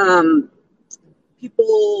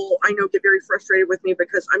 People I know get very frustrated with me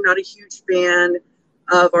because I'm not a huge fan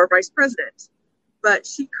of our vice president. But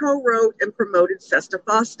she co-wrote and promoted Sesta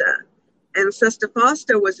FOSTA. And Sesta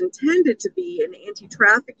FOSTA was intended to be an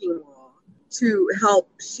anti-trafficking law to help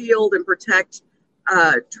shield and protect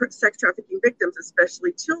sex trafficking victims,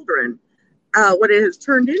 especially children. What it has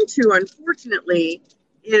turned into, unfortunately,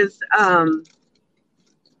 is a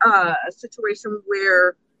situation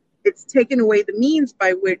where it's taken away the means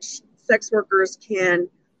by which sex workers can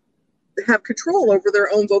have control over their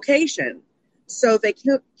own vocation. So they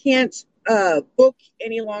can't book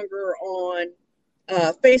any longer on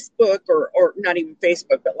Facebook or not even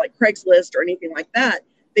Facebook, but like Craigslist or anything like that.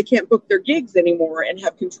 They can't book their gigs anymore and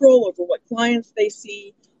have control over what clients they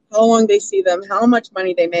see, how long they see them, how much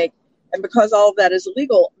money they make. And because all of that is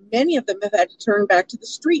illegal, many of them have had to turn back to the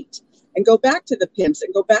street and go back to the pimps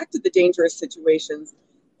and go back to the dangerous situations.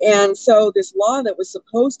 And so this law that was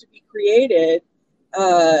supposed to be created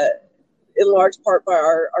in large part by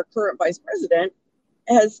our current vice president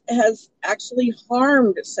has actually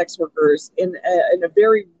harmed sex workers in a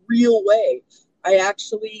very real way. I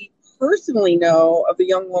actually personally know of a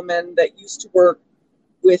young woman that used to work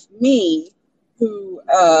with me who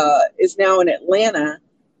is now in Atlanta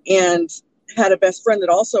and had a best friend that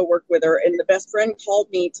also worked with her. And the best friend called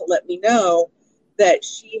me to let me know that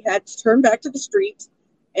she had to turn back to the streets,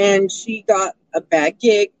 and she got a bad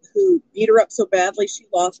gig who beat her up so badly she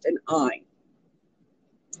lost an eye.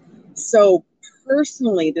 So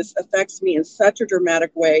personally, this affects me in such a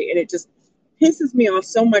dramatic way, and it just pisses me off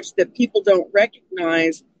so much that people don't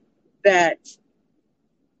recognize that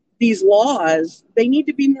these laws, they need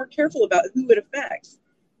to be more careful about who it affects.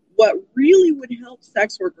 What really would help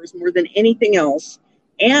sex workers more than anything else,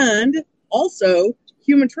 and also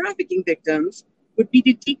human trafficking victims, would be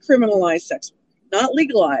to decriminalize sex work. Not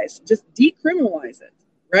legalize, just decriminalize it,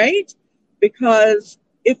 right? Because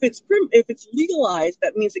if it's legalized,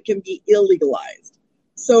 that means it can be illegalized.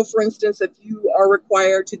 So, for instance, if you are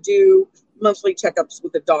required to do monthly checkups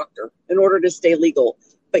with a doctor in order to stay legal,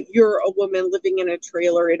 but you're a woman living in a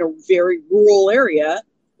trailer in a very rural area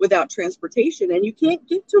without transportation, and you can't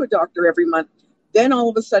get to a doctor every month, then all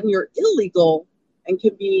of a sudden you're illegal and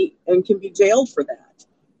can be jailed for that.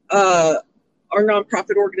 Our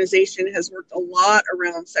nonprofit organization has worked a lot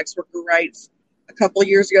around sex worker rights. A couple of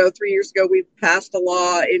years ago, 3 years ago, we passed a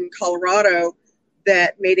law in Colorado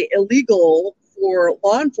that made it illegal for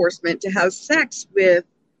law enforcement to have sex with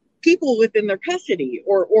people within their custody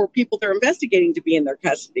or people they're investigating to be in their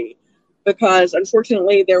custody. Because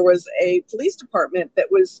unfortunately, there was a police department that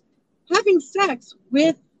was having sex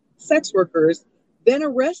with sex workers, then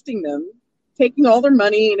arresting them, taking all their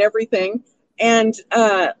money and everything. And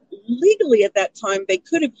legally at that time, they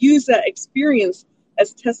could have used that experience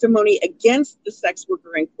as testimony against the sex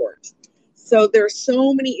worker in court. So there are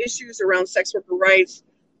so many issues around sex worker rights.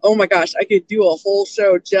 Oh my gosh, I could do a whole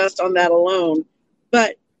show just on that alone.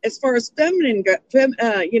 But as far as feminism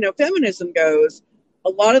goes, a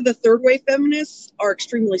lot of the third wave feminists are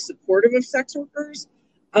extremely supportive of sex workers.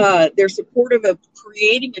 They're supportive of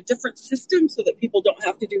creating a different system so that people don't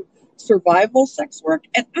have to do survival sex work.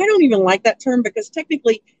 And I don't even like that term, because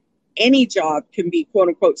technically any job can be quote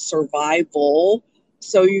unquote survival.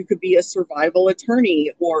 So you could be a survival attorney,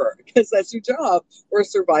 or because that's your job, or a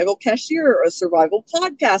survival cashier, or a survival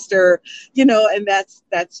podcaster, and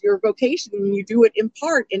that's your vocation. You do it in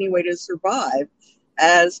part anyway to survive,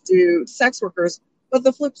 as do sex workers. But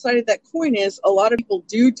the flip side of that coin is a lot of people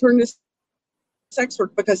do turn to sex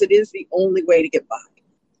work because it is the only way to get by,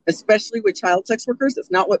 especially with child sex workers. It's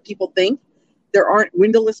not what people think. There aren't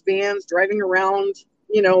windowless vans driving around,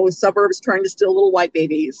 suburbs trying to steal little white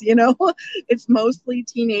babies. It's mostly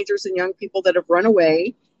teenagers and young people that have run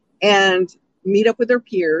away and meet up with their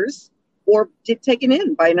peers or get taken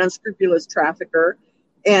in by an unscrupulous trafficker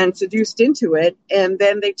and seduced into it. And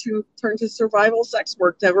then they turn to survival sex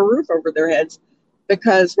work to have a roof over their heads,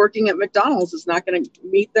 because working at McDonald's is not going to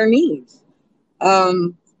meet their needs.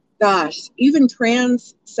 Even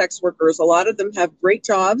trans sex workers, a lot of them have great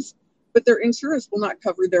jobs, but their insurance will not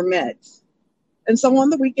cover their meds. And so on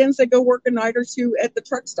the weekends, they go work a night or two at the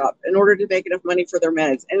truck stop in order to make enough money for their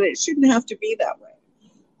meds. And it shouldn't have to be that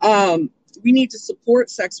way. We need to support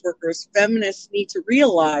sex workers. Feminists need to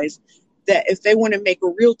realize that if they want to make a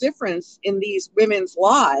real difference in these women's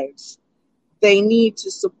lives, they need to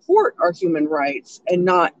support our human rights and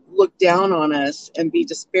not look down on us and be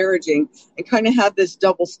disparaging and kind of have this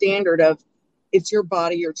double standard of it's your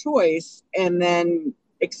body, your choice, and then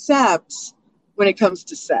accept when it comes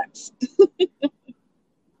to sex.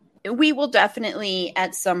 We will definitely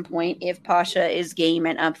at some point, if Pasha is game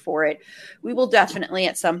and up for it, we will definitely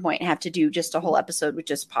at some point have to do just a whole episode with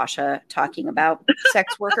just Pasha talking about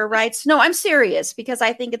sex worker rights. No, I'm serious, because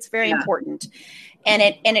I think it's very important. And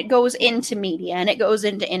it goes into media and it goes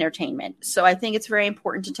into entertainment. So I think it's very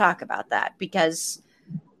important to talk about that, because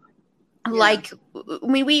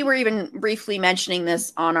we were even briefly mentioning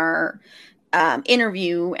this on our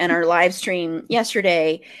interview and our live stream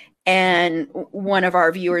yesterday. And one of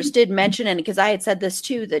our viewers did mention, and because I had said this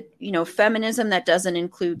too, that, feminism that doesn't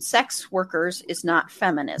include sex workers is not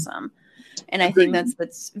feminism. And I think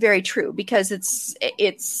that's very true, because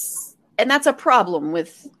it's and that's a problem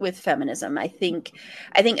with feminism. I think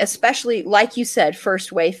especially, like you said,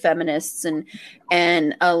 first wave feminists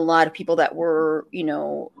and a lot of people that were,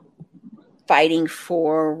 fighting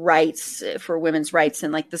for rights, for women's rights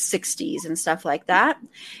in like the 60s and stuff like that.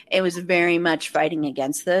 It was very much fighting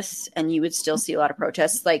against this, and you would still see a lot of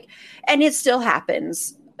protests, and it still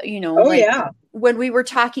happens, when we were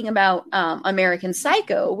talking about American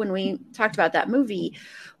Psycho, when we talked about that movie,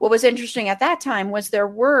 what was interesting at that time was there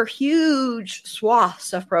were huge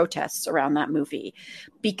swaths of protests around that movie,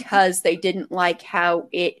 because they didn't like how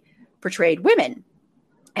it portrayed women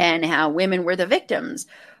and how women were the victims.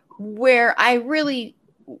 Where I really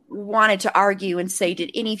wanted to argue and say,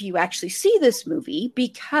 did any of you actually see this movie?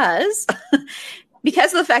 Because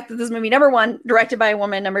because of the fact that this movie, number one, directed by a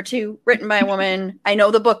woman, number two, written by a woman. I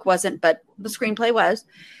know the book wasn't, but the screenplay was.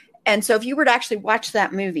 And so if you were to actually watch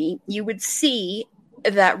that movie, you would see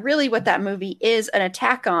that really what that movie is an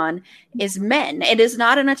attack on is men. It is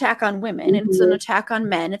not an attack on women. It's an attack on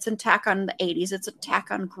men. It's an attack on the 80s. It's an attack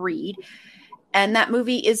on greed. And that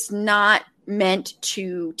movie is not meant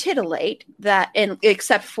to titillate that, and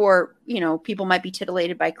except for, people might be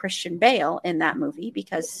titillated by Christian Bale in that movie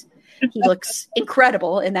because he looks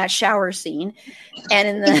incredible in that shower scene and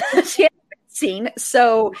in the scene.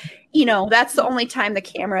 So, that's the only time the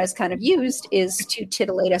camera is kind of used is to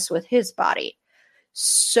titillate us with his body.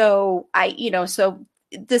 So so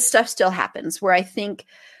this stuff still happens where I think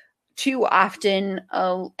too often,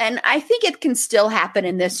 and I think it can still happen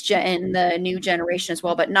in in the new generation as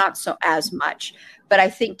well, but not so as much. But I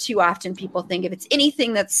think too often people think if it's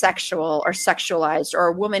anything that's sexual or sexualized, or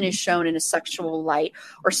a woman is shown in a sexual light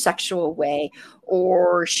or sexual way,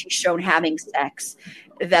 or she's shown having sex,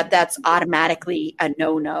 that's automatically a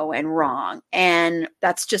no-no and wrong. And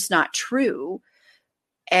that's just not true.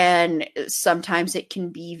 And sometimes it can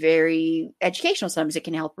be very educational. Sometimes it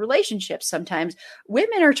can help relationships. Sometimes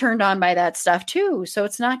women are turned on by that stuff too. So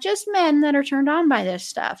it's not just men that are turned on by this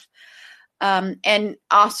stuff. And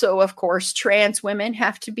also, of course, trans women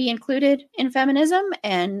have to be included in feminism.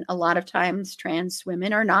 And a lot of times trans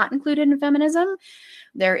women are not included in feminism.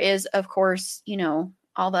 There is, of course,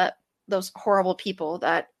 all those horrible people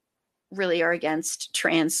that really are against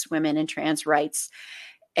trans women and trans rights.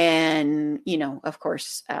 And, of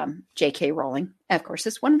course, J.K. Rowling, of course,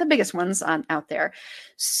 is one of the biggest ones out there.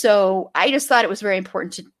 So I just thought it was very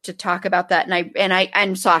important to talk about that.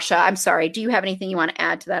 And Sasha, I'm sorry. Do you have anything you want to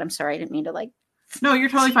add to that? I'm sorry. I didn't mean to No, you're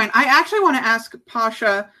totally fine. I actually want to ask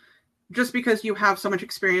Pasha, just because you have so much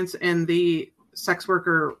experience in the sex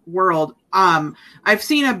worker world. I've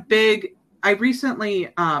seen I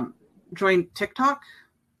recently joined TikTok,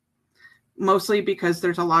 mostly because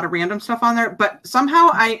there's a lot of random stuff on there, but somehow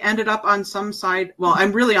I ended up on some side. Well,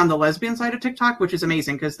 I'm really on the lesbian side of TikTok, which is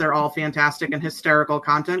amazing because they're all fantastic and hysterical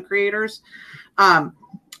content creators.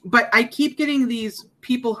 But I keep getting these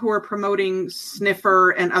people who are promoting sniffer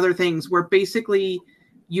and other things where basically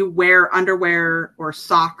you wear underwear or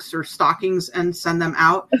socks or stockings and send them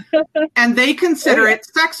out and they consider it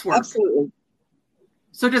sex work. Absolutely.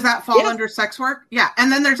 So does that fall under sex work? Yeah.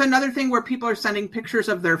 And then there's another thing where people are sending pictures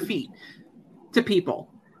of their feet to people.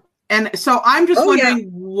 And so I'm just wondering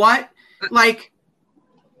what,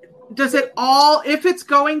 does it all, if it's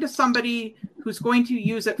going to somebody who's going to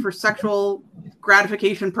use it for sexual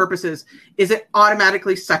gratification purposes, is it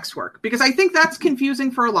automatically sex work? Because I think that's confusing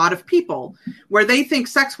for a lot of people where they think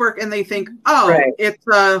sex work and they think, it's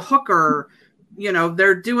a hooker,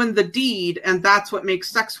 they're doing the deed and that's what makes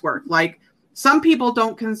sex work. Like some people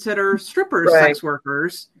don't consider strippers sex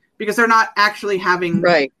workers because they're not actually having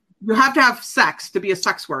you have to have sex to be a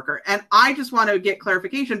sex worker. And I just want to get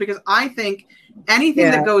clarification because I think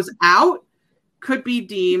anything that goes out could be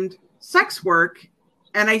deemed sex work.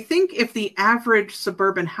 And I think if the average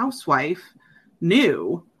suburban housewife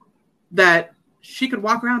knew that she could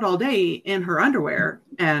walk around all day in her underwear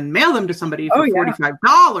and mail them to somebody for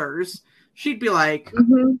 $45, she'd be like,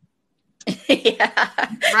 right?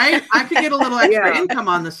 I could get a little extra income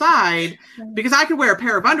on the side because I could wear a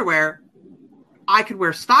pair of underwear. I could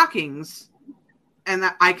wear stockings and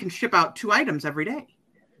that I can ship out 2 items every day,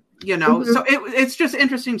 So it's just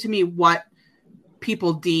interesting to me what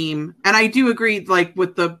people deem. And I do agree,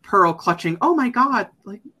 with the pearl clutching. Oh my God.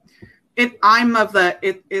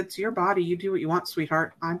 It's your body. You do what you want,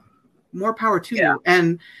 sweetheart. I'm more power to you.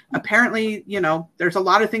 And apparently, there's a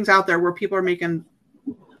lot of things out there where people are making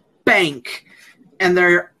bank and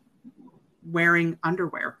they're wearing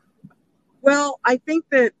underwear. Well, I think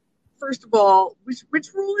that, first of all, which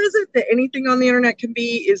rule is it that anything on the internet can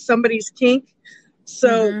be is somebody's kink?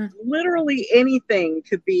 So literally anything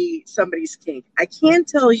could be somebody's kink. I can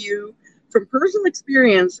tell you from personal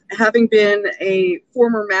experience, having been a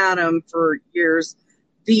former madam for years,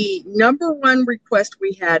 the number one request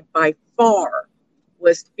we had by far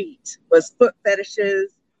was foot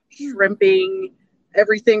fetishes, shrimping,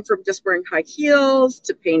 everything from just wearing high heels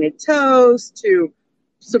to painted toes to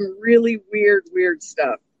some really weird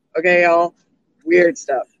stuff. Okay, y'all, weird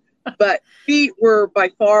stuff. But feet were by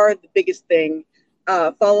far the biggest thing,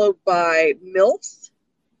 followed by MILFs,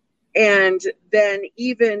 and then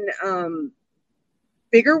even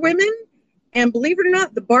bigger women. And believe it or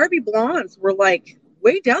not, the Barbie blondes were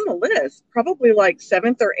way down the list, probably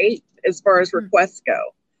 7th or 8th as far as requests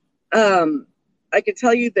go. I can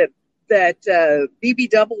tell you that that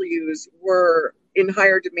BBWs were in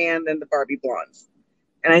higher demand than the Barbie blondes.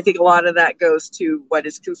 And I think a lot of that goes to what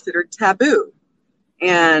is considered taboo.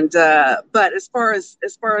 And but as far as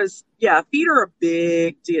yeah, feet are a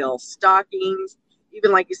big deal. Stockings,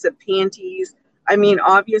 even like you said, panties. I mean,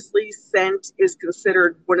 obviously, scent is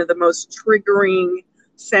considered one of the most triggering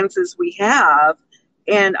senses we have,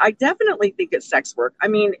 and I definitely think it's sex work. I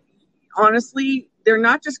mean, honestly, they're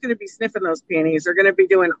not just going to be sniffing those panties; they're going to be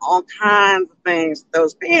doing all kinds of things with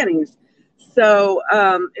those panties. So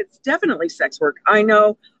it's definitely sex work. I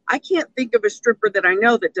know. I can't think of a stripper that I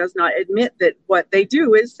know that does not admit that what they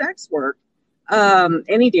do is sex work.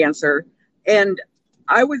 Any dancer. And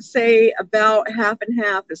I would say about half and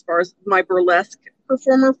half as far as my burlesque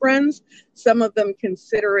performer friends. Some of them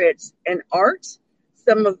consider it an art.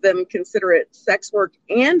 Some of them consider it sex work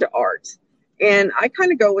and art. And I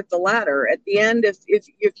kind of go with the latter. At the end,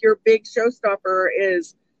 if your big showstopper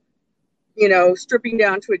is, you know, stripping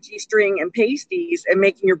down to a G-string and pasties and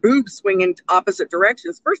making your boobs swing in opposite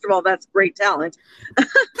directions. First of all, that's great talent.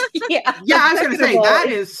 Yeah, I was going to say that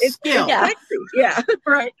is skill. Yeah,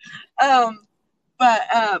 right. But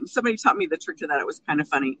somebody taught me the trick to that. It was kind of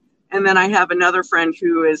funny. And then I have another friend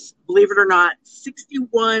who is, believe it or not,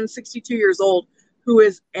 61, 62 years old, who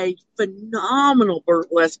is a phenomenal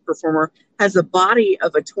burlesque performer, has a body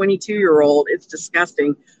of a 22-year-old. It's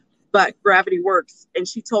disgusting. But gravity works. And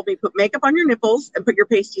she told me, put makeup on your nipples and put your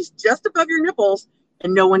pasties just above your nipples,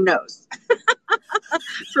 and no one knows.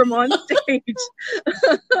 From on stage.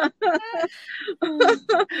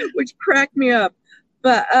 Which cracked me up.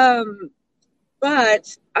 But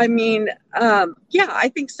I mean, yeah, I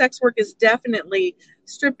think sex work is definitely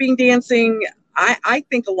stripping, dancing. I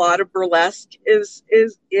think a lot of burlesque is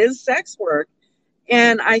sex work.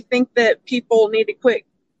 And I think that people need to quit,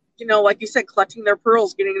 you know, like you said, clutching their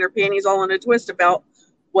pearls, getting their panties all in a twist about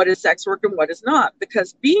what is sex work and what is not.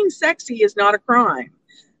 Because being sexy is not a crime.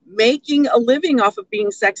 Making a living off of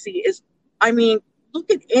being sexy is, I mean, look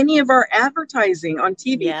at any of our advertising on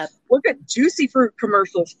TV. Yep. Look at Juicy Fruit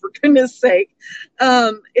commercials, for goodness sake.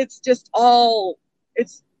 It's just all,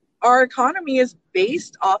 our economy is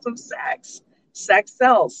based off of sex. Sex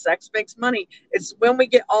sells. Sex makes money. It's when we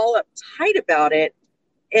get all uptight about it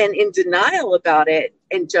and in denial about it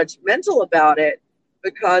and judgmental about it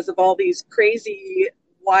because of all these crazy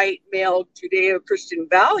white male Judeo-Christian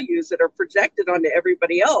values that are projected onto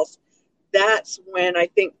everybody else. That's when I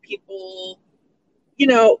think people, you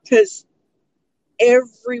know, because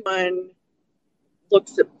everyone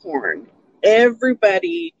looks at porn.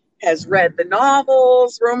 Everybody has read the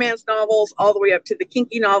novels, romance novels, all the way up to the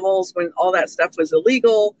kinky novels when all that stuff was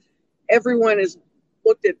illegal. Everyone has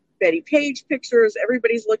looked at Betty Page pictures.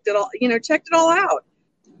 Everybody's looked at all, you know, checked it all out.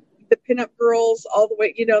 The pinup girls, all the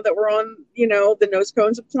way, you know, that were on, you know, the nose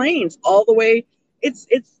cones of planes, all the way. It's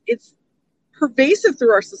pervasive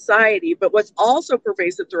through our society. But what's also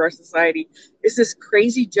pervasive through our society is this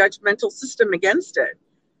crazy judgmental system against it.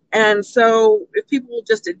 And so if people will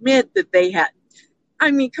just admit that they had,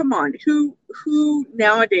 I mean, come on, who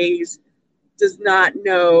nowadays does not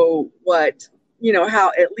know what, you know,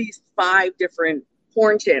 how at least 5 different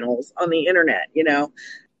porn channels on the internet, you know?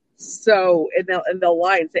 So, and they'll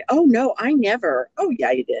lie and say, oh no, I never. Oh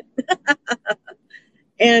yeah, you did.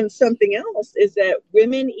 And something else is that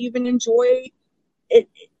women even enjoy it.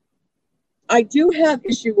 I do have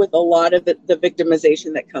issue with a lot of the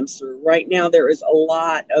victimization that comes through. Right now, there is a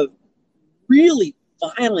lot of really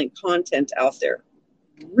violent content out there,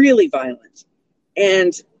 really violent.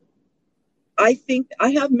 And I think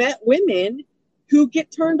I have met women who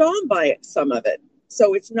get turned on by it, some of it.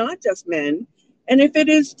 So it's not just men. And if it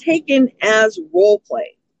is taken as role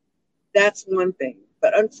play, that's one thing.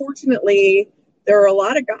 But unfortunately, there are a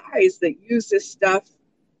lot of guys that use this stuff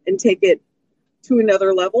and take it to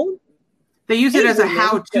another level. They use it as a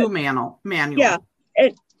how-to manual. Yeah,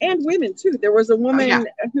 and women too. There was a woman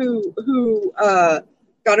who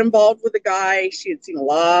got involved with a guy. She had seen a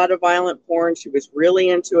lot of violent porn. She was really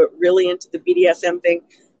into it, really into the BDSM thing.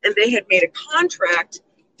 And they had made a contract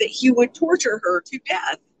that he would torture her to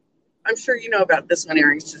death. I'm sure you know about this one,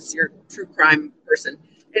 Erin, since you're a true crime person.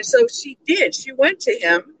 And so she did. She went to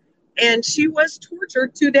him, and she was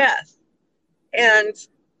tortured to death. And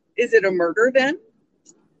is it a murder then?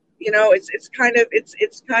 You know, it's kind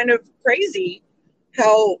of crazy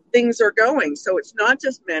how things are going. So it's not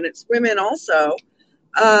just men, it's women also.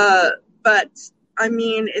 But I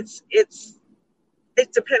mean, it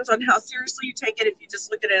depends on how seriously you take it. If you just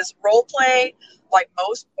look at it as role play, like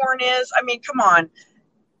most porn is, I mean, come on.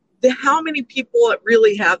 how many people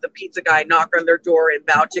really have the pizza guy knock on their door and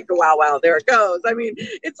bow chicka wow wow, there it goes. I mean,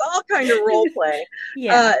 it's all kind of role play.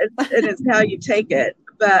 Yeah. And it's how you take it.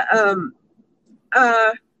 But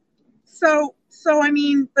so I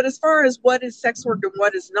mean, but as far as what is sex work and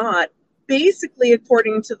what is not, basically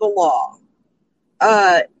according to the law,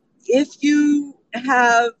 if you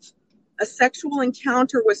have a sexual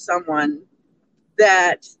encounter with someone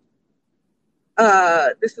that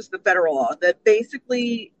this is the federal law, that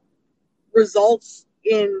basically results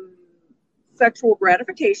in sexual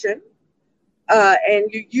gratification, and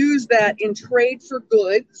you use that in trade for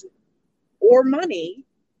goods or money,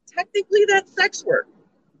 technically that's sex work.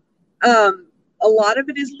 A lot of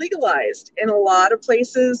it is legalized. In a lot of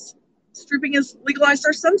places, stripping is legalized. There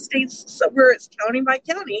are some states where it's county by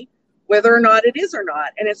county, whether or not it is or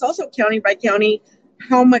not. And it's also county by county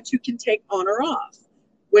how much you can take on or off.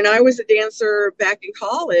 When I was a dancer back in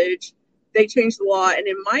college, they changed the law. And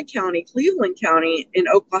in my county, Cleveland County in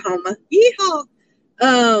Oklahoma,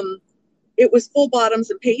 it was full bottoms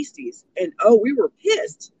and pasties. And, we were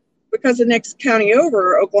pissed because the next county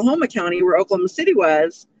over, Oklahoma County, where Oklahoma City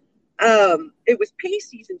was, it was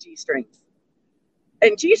pasties and G-strings.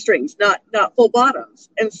 And G-strings, not full bottoms.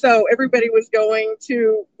 And so everybody was going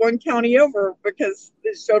to one county over because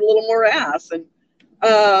it showed a little more ass. And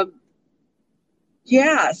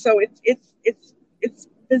so it's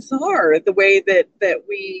bizarre the way that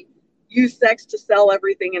we use sex to sell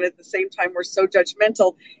everything, and at the same time we're so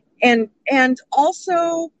judgmental and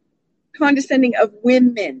also condescending of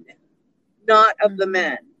women, not of the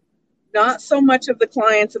men. Not so much of the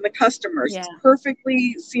clients and the customers. Yeah.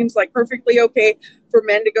 Seems like perfectly okay for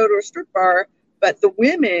men to go to a strip bar, but the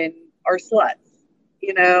women are sluts,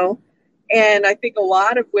 And I think a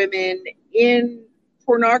lot of women in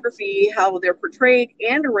pornography, how they're portrayed,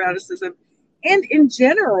 and eroticism, and in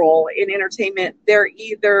general in entertainment, they're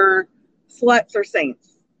either sluts or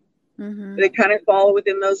saints. Mm-hmm. They kind of fall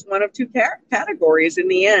within those one of two categories in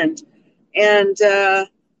the end. And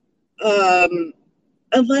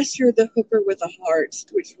unless you're the hooker with a heart,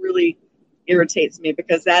 which really irritates me,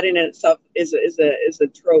 because that in itself is a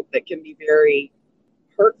trope that can be very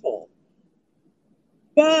hurtful.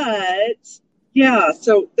 But yeah,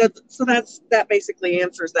 so that basically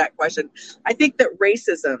answers that question. I think that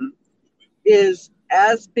racism is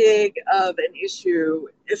as big of an issue,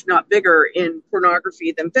 if not bigger, in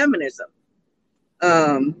pornography than feminism,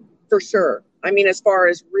 for sure. I mean, as far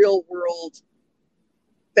as real world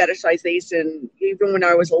fetishization, even when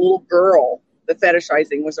I was a little girl, the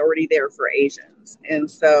fetishizing was already there for Asians. And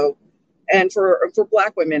so, and for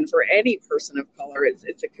Black women, for any person of color,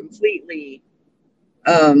 it's a completely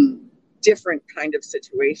different kind of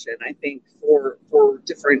situation, I think, for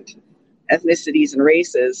different ethnicities and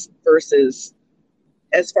races versus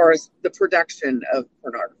as far as the production of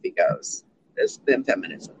pornography goes, than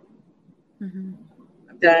feminism. Mm-hmm.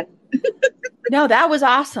 I'm done. No, that was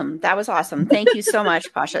awesome. Thank you so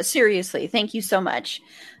much, Pasha. Seriously, thank you so much.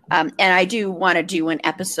 And I do want to do an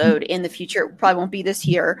episode in the future. It probably won't be this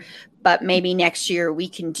year, but maybe next year we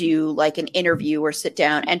can do like an interview or sit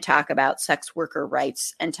down and talk about sex worker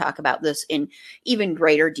rights and talk about this in even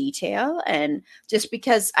greater detail. And just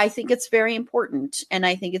because I think it's very important, and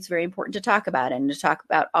I think it's very important to talk about it and to talk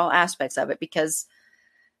about all aspects of it, because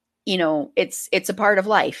it's a part of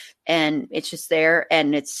life, and it's just there,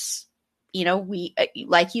 and it's, we,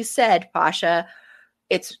 like you said, Pasha,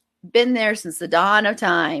 it's been there since the dawn of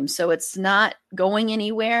time. So it's not going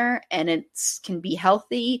anywhere, and it can be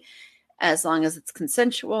healthy as long as it's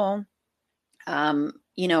consensual.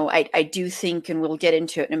 I do think, and we'll get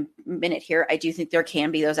into it in a minute here, I do think there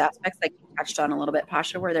can be those aspects like you touched on a little bit,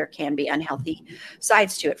 Pasha, where there can be unhealthy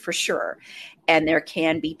sides to it for sure. And there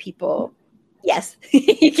can be people. Yes,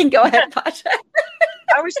 you can go ahead, Pasha.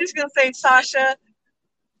 I was just going to say, Sasha,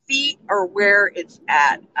 feet are where it's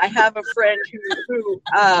at. I have a friend who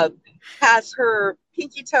has her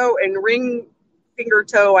pinky toe and ring finger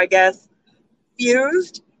toe, I guess,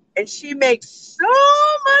 fused, and she makes so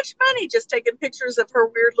much money just taking pictures of her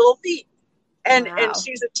weird little feet. And wow. And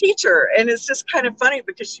she's a teacher, and it's just kind of funny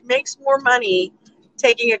because she makes more money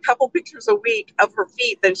taking a couple pictures a week of her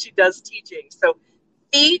feet than she does teaching. So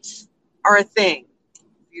feet are a thing.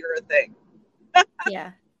 Feet are a thing.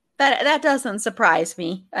 Yeah. That doesn't surprise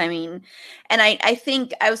me. I mean, and I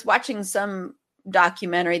think I was watching some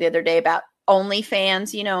documentary the other day about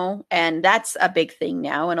OnlyFans, and that's a big thing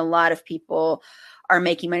now. And a lot of people are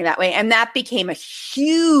making money that way. And that became a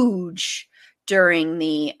huge during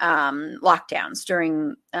the lockdowns,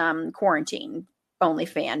 during quarantine,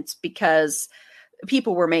 OnlyFans, because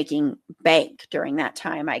people were making bank during that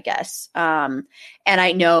time, I guess. And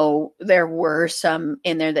I know there were some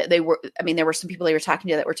in there that there were some people they were talking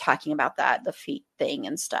to that were talking about that, the feet thing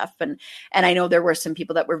and stuff. And I know there were some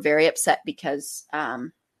people that were very upset because,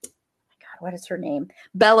 God, what is her name?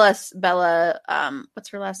 Bella, what's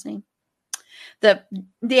her last name?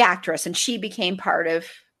 The actress, and she became part of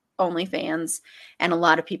OnlyFans, and a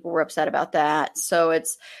lot of people were upset about that.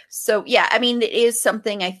 Yeah, I mean, it is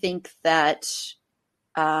something I think that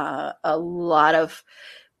a lot of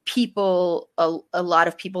people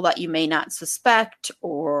that you may not suspect,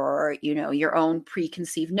 or your own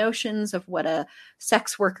preconceived notions of what a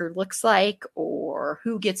sex worker looks like or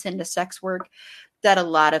who gets into sex work, that a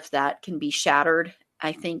lot of that can be shattered,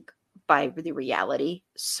 I think, by the reality.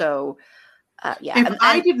 So yeah. If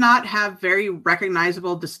I did not have very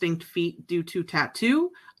recognizable, distinct feet due to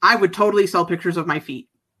tattoo, I would totally sell pictures of my feet.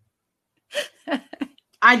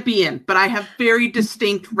 I'd be in, but I have very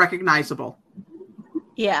distinct, recognizable.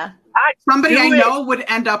 Yeah. Somebody I know would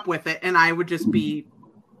end up with it, and I would just be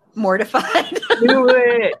mortified.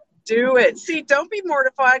 Do it. See, don't be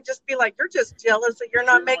mortified. Just be like, you're just jealous that you're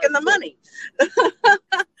not making the money.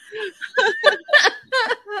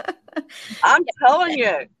 I'm telling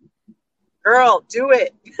you. Girl, do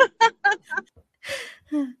it.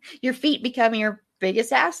 Your feet become your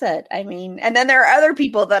biggest asset. I mean, and then there are other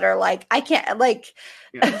people that are like, I can't, like,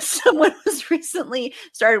 someone was recently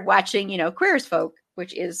started watching, Queer as Folk,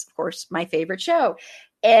 which is, of course, my favorite show.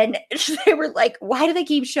 And they were like, why do they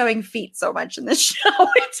keep showing feet so much in this show?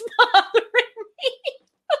 It's bothering me.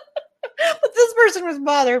 But this person was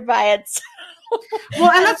bothered by it. So.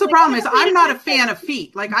 Well, and that's the problem is I'm not a fan of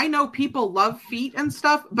feet. Like, I know people love feet and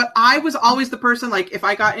stuff, but I was always the person, like, if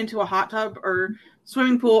I got into a hot tub or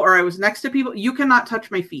swimming pool or I was next to people, you cannot touch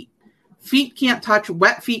my feet. Feet can't touch.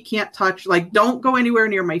 Wet feet can't touch. Like, don't go anywhere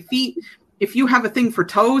near my feet. If you have a thing for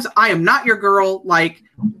toes, I am not your girl. Like,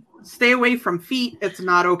 stay away from feet. It's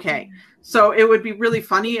not okay. So it would be really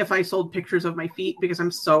funny if I sold pictures of my feet because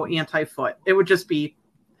I'm so anti-foot. It would just be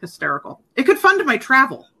hysterical. It could fund my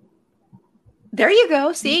travel. There you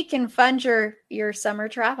go. See, you can fund your summer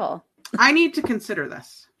travel. I need to consider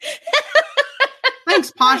this. Thanks,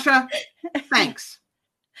 Pasha. Thanks.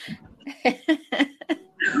 Well,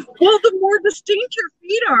 the more distinct your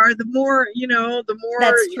feet are, the more,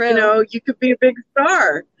 That's true. You could be a big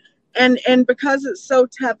star. And because it's so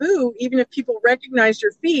taboo, even if people recognize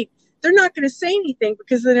your feet, they're not going to say anything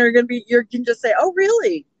because then you can just say, oh,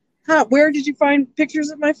 really? Huh? Where did you find pictures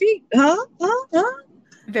of my feet? Huh?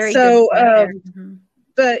 Very so, good. Mm-hmm.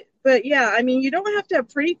 But yeah, I mean, you don't have to have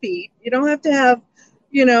pretty feet. You don't have to have,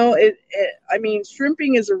 I mean,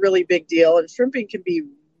 shrimping is a really big deal, and shrimping can be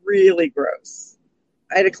really gross.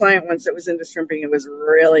 I had a client once that was into shrimping. It was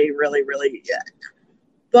really, really, really yuck.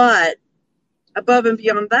 But above and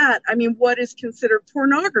beyond that, I mean, what is considered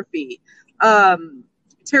pornography?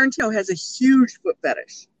 Tarantino has a huge foot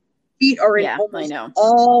fetish. Feet are in almost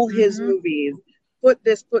all his movies. Foot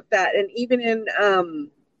this, foot that. And even in,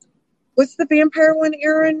 what's the vampire one,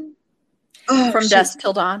 Erin? From Dusk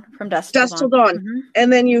Till Dawn. From Dusk Till Dawn. Mm-hmm.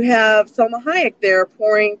 And then you have Salma Hayek there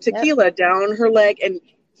pouring tequila down her leg, and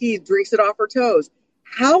he drinks it off her toes.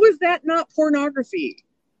 How is that not pornography?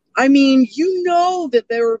 I mean, that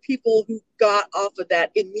there were people who got off of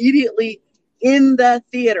that immediately in the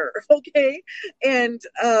theater, okay? And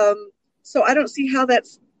so I don't see how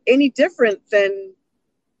that's any different than,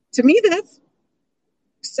 to me, that's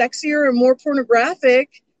sexier and more pornographic.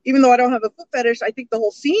 Even though I don't have a foot fetish, I think the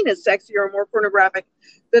whole scene is sexier and more pornographic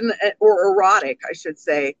than, or erotic, I should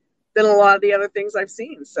say, than a lot of the other things I've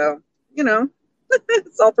seen. So,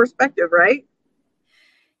 it's all perspective, right?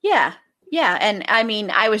 Yeah. Yeah. And I mean,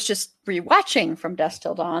 I was just rewatching From Dusk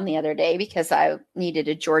Till Dawn the other day because I needed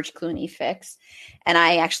a George Clooney fix. And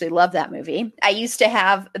I actually love that movie. I used to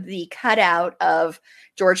have the cutout of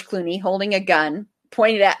George Clooney holding a gun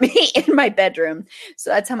pointed at me in my bedroom. So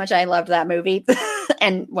that's how much I loved that movie.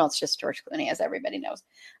 And well, it's just George Clooney, as everybody knows.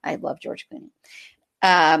 I love George Clooney.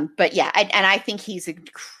 But yeah, I think he's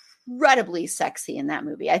incredibly sexy in that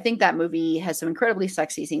movie. I think that movie has some incredibly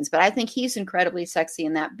sexy scenes, but I think he's incredibly sexy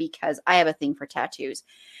in that because I have a thing for tattoos.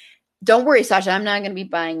 Don't worry, Sasha, I'm not going to be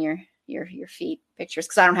buying your feet pictures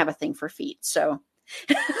because I don't have a thing for feet. So,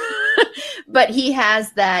 but he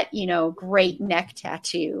has that, great neck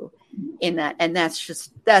tattoo in that. And that's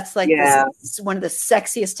like one of the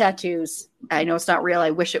sexiest tattoos. I know it's not real.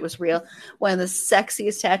 I wish it was real. One of the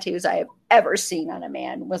sexiest tattoos I have ever seen on a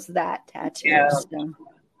man was that tattoo. Yeah. So,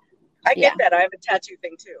 I get that. I have a tattoo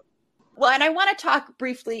thing too. Well, and I want to talk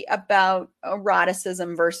briefly about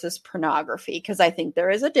eroticism versus pornography, because I think there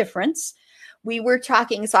is a difference. we were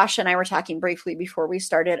talking, Sasha and I were talking briefly before we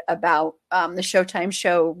started about the Showtime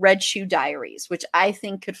show Red Shoe Diaries, which I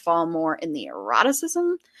think could fall more in the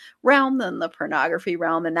eroticism realm than the pornography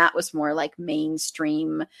realm. And that was more like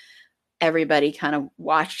mainstream. Everybody kind of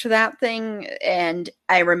watched that thing. And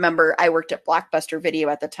I remember I worked at Blockbuster Video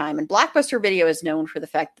at the time, and Blockbuster Video is known for the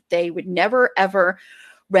fact that they would never, ever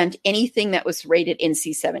rent anything that was rated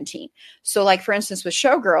NC-17. So like, for instance, with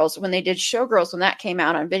Showgirls, when they did Showgirls, when that came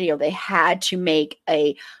out on video, they had to make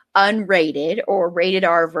a unrated or rated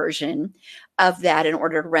R version of that in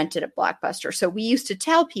order to rent it at Blockbuster. So we used to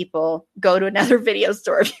tell people, go to another video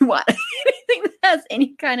store if you want anything that has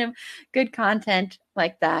any kind of good content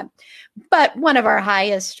like that. But one of our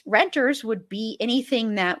highest renters would be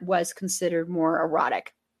anything that was considered more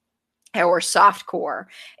erotic or softcore,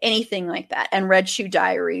 anything like that. And Red Shoe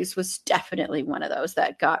Diaries was definitely one of those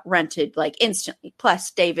that got rented like instantly.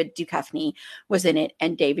 Plus David Duchovny was in it,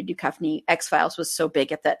 and David Duchovny, X-Files was so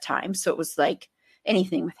big at that time. So it was like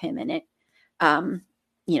anything with him in it,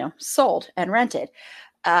 sold and rented.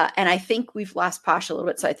 And I think we've lost Pasha a little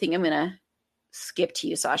bit. So I think I'm going to skip to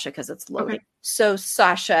you, Sasha, because it's loaded. Okay. So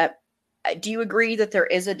Sasha, do you agree that there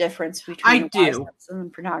is a difference between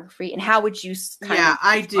and pornography, and how would you?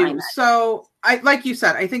 I do. That? So, like you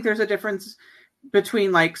said, I think there's a difference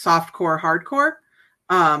between like softcore, hardcore.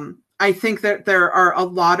 I think that there are a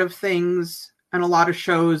lot of things and a lot of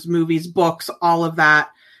shows, movies, books, all of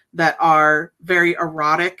that are very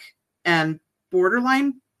erotic and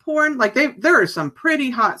borderline porn. Like there are some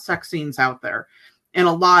pretty hot sex scenes out there, and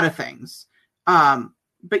a lot of things.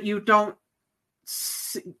 But you don't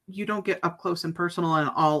get up close and personal and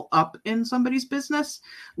all up in somebody's business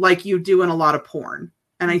like you do in a lot of porn.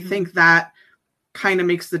 And I think that kind of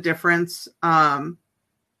makes the difference.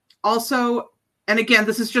 Also, and again,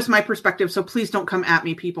 this is just my perspective, so please don't come at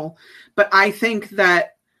me, people. But I think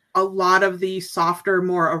that a lot of the softer,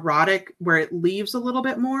 more erotic, where it leaves a little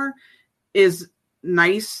bit more, is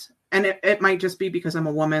nice. And it might just be because I'm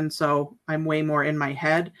a woman, so I'm way more in my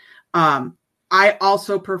head. I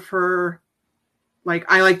also prefer,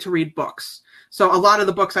 I like to read books. So a lot of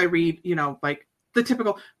the books I read, like the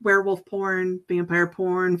typical werewolf porn, vampire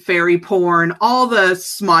porn, fairy porn, all the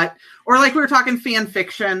smut, or like we were talking fan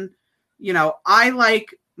fiction. I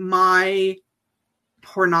like my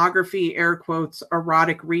pornography, air quotes,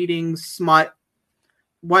 erotic reading, smut,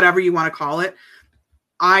 whatever you want to call it.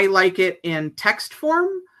 I like it in text form.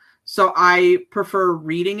 So I prefer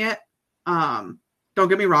reading it. Don't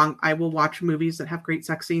get me wrong. I will watch movies that have great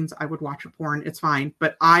sex scenes. I would watch a porn. It's fine.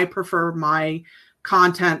 But I prefer my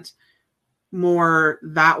content more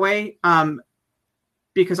that way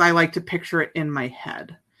because I like to picture it in my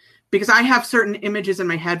head. Because I have certain images in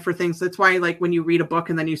my head for things. That's why, like, when you read a book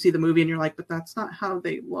and then you see the movie and you're like, but that's not how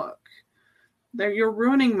they look. You're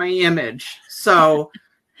ruining my image. So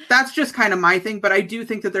that's just kind of my thing. But I do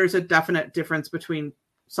think that there's a definite difference between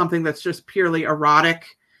something that's just purely erotic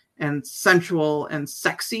and sensual and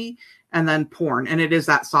sexy, and then porn. And it is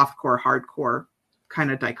that softcore, hardcore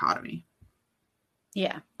kind of dichotomy.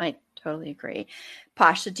 Yeah, I totally agree.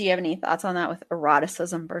 Pasha, do you have any thoughts on that with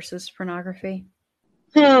eroticism versus pornography?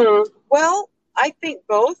 Well, I think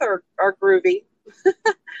both are groovy.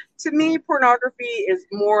 To me, pornography is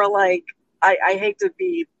more like, I hate to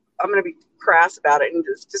be, I'm going to be crass about it, and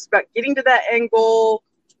it's just about getting to that angle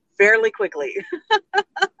fairly quickly.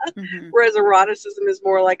 Whereas eroticism is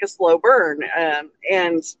more like a slow burn.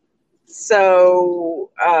 And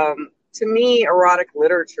so to me, erotic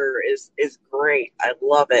literature is great. I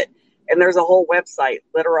love it. And there's a whole website,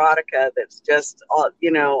 Literotica, that's just,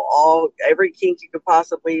 every kink you could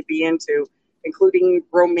possibly be into, including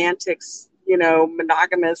romantics,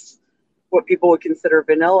 monogamous, what people would consider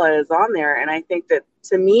vanilla, is on there. And I think that,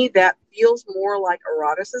 to me, that feels more like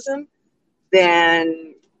eroticism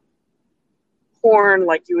than porn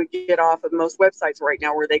like you would get off of most websites right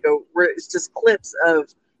now, where it's just clips of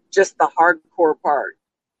just the hardcore part,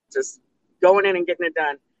 just going in and getting it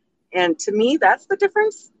done. And to me, that's the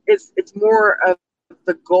difference. It's more of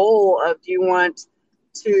the goal of, do you want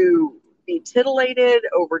to be titillated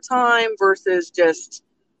over time versus just,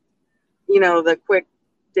 the quick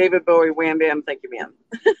David Bowie wham bam thank you ma'am.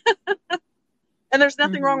 And there's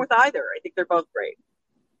nothing wrong with either. I think they're both great.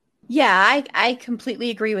 Yeah, I completely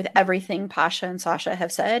agree with everything Pasha and Sasha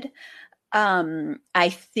have said. I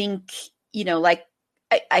think,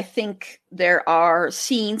 I think there are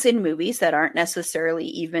scenes in movies that aren't necessarily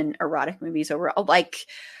even erotic movies overall, like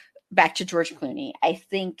back to George Clooney. I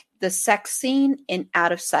think the sex scene in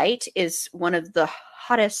Out of Sight is one of the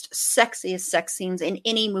hottest, sexiest sex scenes in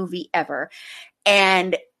any movie ever.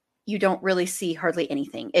 And, you don't really see hardly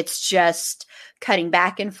anything. It's just cutting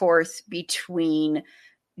back and forth between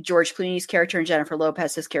George Clooney's character and Jennifer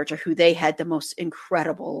Lopez's character, who they had the most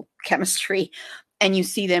incredible chemistry. And you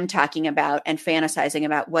see them talking about and fantasizing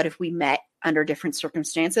about, what if we met under different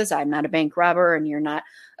circumstances? I'm not a bank robber and you're not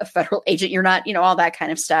a federal agent. You're not, all that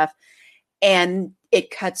kind of stuff. And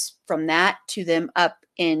it cuts from that to them up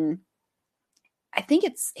in, I think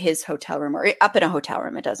it's his hotel room or up in a hotel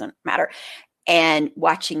room. It doesn't matter. And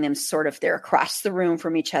watching them sort of, they're across the room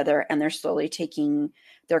from each other and they're slowly taking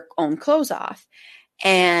their own clothes off.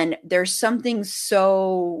 And there's something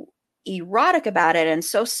so erotic about it and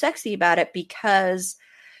so sexy about it, because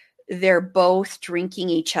they're both drinking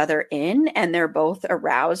each other in and they're both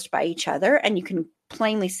aroused by each other. And you can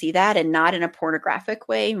plainly see that, and not in a pornographic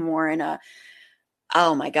way, more in a,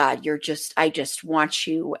 oh my God, I just want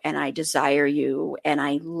you and I desire you and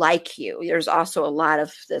I like you. There's also a lot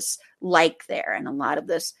of this like there and a lot of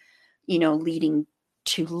this, leading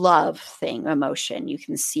to love thing, emotion you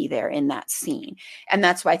can see there in that scene. And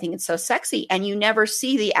that's why I think it's so sexy. And you never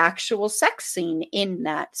see the actual sex scene in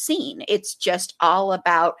that scene. It's just all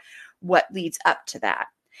about what leads up to that.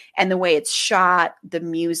 And the way it's shot, the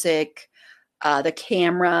music, the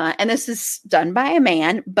camera, and this is done by a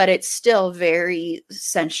man, but it's still very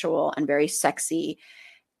sensual and very sexy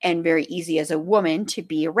and very easy as a woman to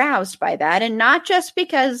be aroused by that. And not just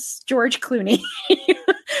because George Clooney,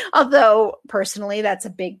 although personally that's a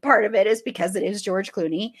big part of it, is because it is George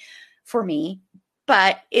Clooney for me,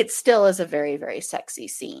 but it still is a very, very sexy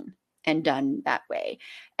scene and done that way.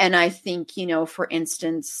 And I think, for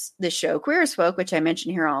instance, the show Queer as Folk, which I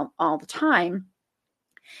mention here all the time,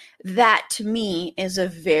 that to me is a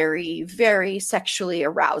very, very sexually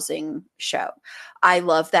arousing show. I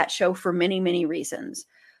love that show for many, many reasons.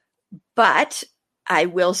 But I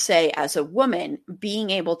will say, as a woman, being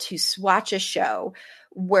able to watch a show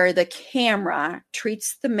where the camera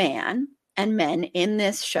treats the man and men in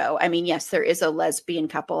this show, I mean, yes, there is a lesbian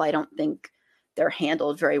couple. I don't think they're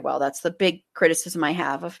handled very well. That's the big criticism I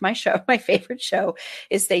have of my show. My favorite show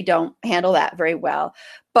is they don't handle that very well.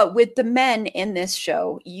 But with the men in this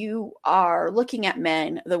show, you are looking at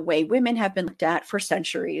men the way women have been looked at for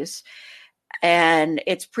centuries. And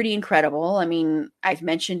it's pretty incredible. I mean, I've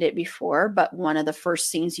mentioned it before, but one of the first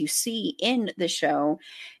scenes you see in the show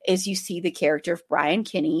is you see the character of Brian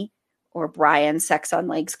Kinney, or Brian Sex on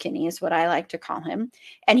Legs Kinney is what I like to call him.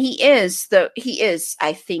 And he is,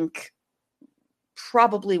 I think,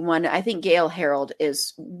 probably I think Gale Harold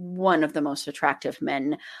is one of the most attractive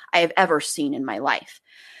men I have ever seen in my life.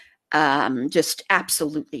 Just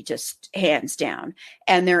absolutely, just hands down.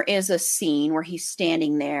 And there is a scene where he's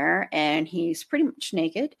standing there and he's pretty much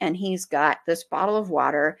naked and he's got this bottle of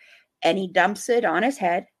water and he dumps it on his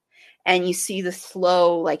head. And you see the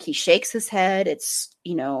slow, like he shakes his head. It's,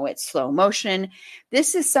 it's slow motion.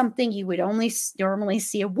 This is something you would only normally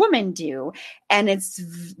see a woman do. And it's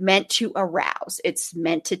meant to arouse. It's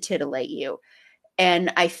meant to titillate you.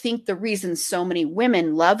 And I think the reason so many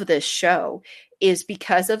women love this show is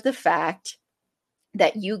because of the fact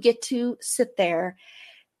that you get to sit there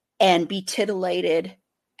and be titillated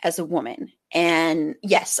as a woman. And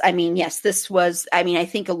yes, I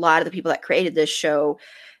think a lot of the people that created this show,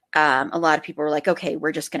 a lot of people were like, okay,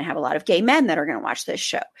 we're just going to have a lot of gay men that are going to watch this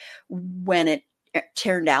show. When it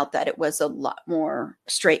turned out that it was a lot more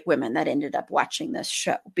straight women that ended up watching this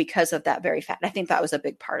show because of that very fact. I think that was a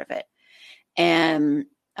big part of it. And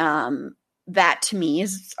that to me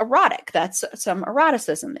is erotic. That's some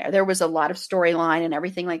eroticism there. There was a lot of storyline and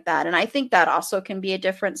everything like that. And I think that also can be a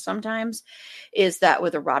difference sometimes, is that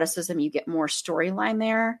with eroticism, you get more storyline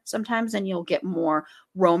there sometimes, and you'll get more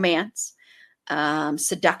romance,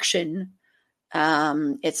 seduction.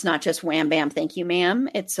 It's not just wham, bam, thank you, ma'am.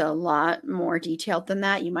 It's a lot more detailed than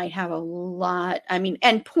that. You might have a lot. I mean,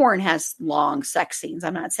 and porn has long sex scenes.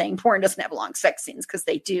 I'm not saying porn doesn't have long sex scenes, because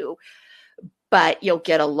they do. But you'll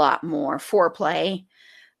get a lot more foreplay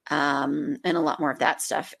and a lot more of that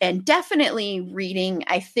stuff. And definitely reading,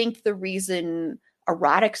 I think the reason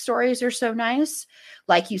erotic stories are so nice,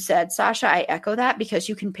 like you said, Sasha, I echo that, because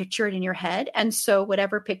you can picture it in your head. And so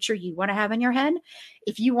whatever picture you want to have in your head,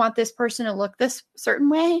 if you want this person to look this certain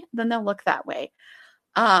way, then they'll look that way.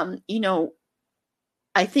 I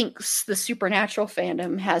think the Supernatural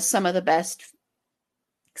fandom has some of the best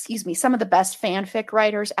fanfic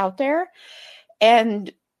writers out there.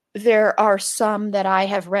 And there are some that I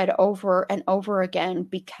have read over and over again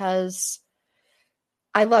because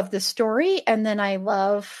I love the story. And then I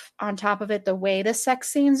love, on top of it, the way the sex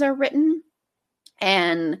scenes are written.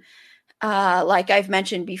 And Like I've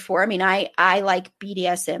mentioned before, I mean, I like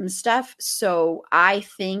BDSM stuff. So I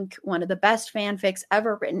think one of the best fanfics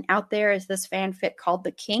ever written out there is this fanfic called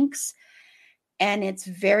The Kinks. And it's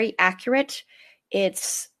very accurate.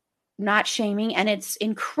 It's not shaming, and it's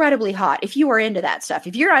incredibly hot. If you are into that stuff,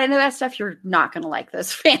 if you're not into that stuff, you're not going to like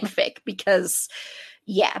this fanfic because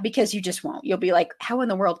you just won't. You'll be like, how in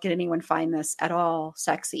the world can anyone find this at all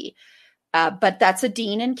sexy? But that's a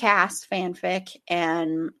Dean and Cass fanfic.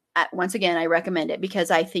 And once again, I recommend it because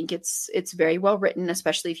I think it's very well written,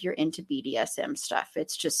 especially if you're into BDSM stuff.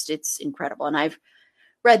 It's incredible. And I've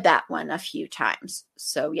read that one a few times.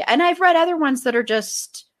 So yeah. And I've read other ones that are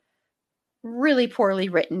just really poorly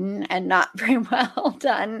written and not very well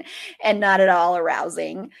done and not at all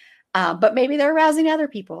arousing. But maybe they're arousing other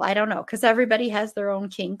people. I don't know, because everybody has their own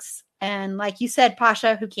kinks. And like you said,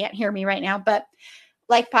 Pasha, who can't hear me right now, but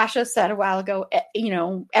like Pasha said a while ago,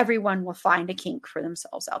 everyone will find a kink for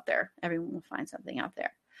themselves out there. Everyone will find something out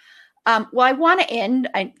there. Well, I want to end,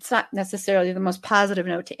 it's not necessarily the most positive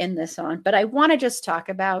note to end this on, but I want to just talk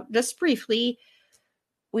about, just briefly,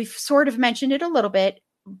 we've sort of mentioned it a little bit,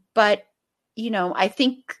 but, I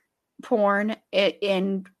think porn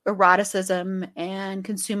and eroticism and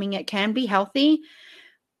consuming it can be healthy,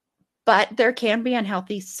 but there can be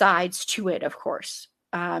unhealthy sides to it, of course.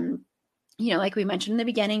 Like we mentioned in the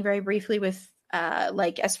beginning, very briefly with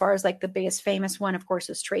as far as like the biggest famous one, of course,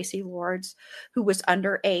 is Tracy Lords, who was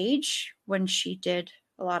underage when she did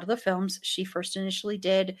a lot of the films she first initially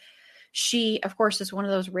did. She, of course, is one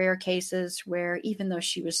of those rare cases where even though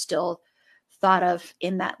she was still thought of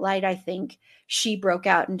in that light, I think she broke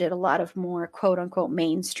out and did a lot of more quote unquote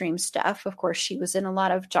mainstream stuff. Of course, she was in a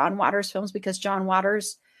lot of John Waters films because John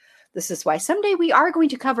Waters, this is why someday we are going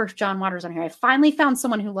to cover John Waters on here. I finally found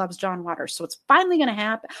someone who loves John Waters. So it's finally going to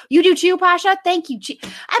happen. You do too, Pasha? Thank you.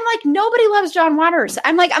 I'm like, nobody loves John Waters.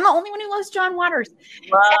 I'm like, I'm the only one who loves John Waters.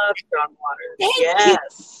 Love John Waters.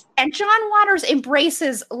 Yes. And John Waters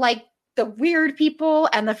embraces like the weird people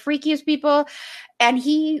and the freakiest people. And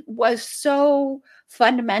he was so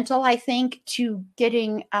fundamental, I think, to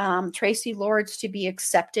getting Tracy Lords to be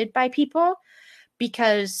accepted by people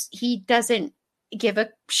because he doesn't give a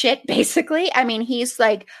shit, basically. I mean, he's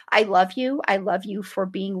like, I love you. I love you for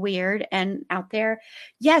being weird and out there.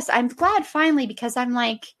 Yes, I'm glad finally because I'm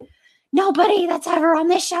like, nobody that's ever on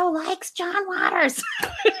this show likes John Waters.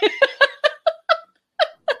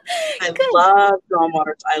 I love John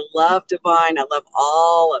Waters. I love Divine. I love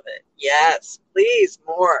all of it. Yes, please,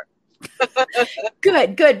 more.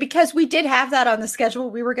 Good. Because we did have that on the schedule.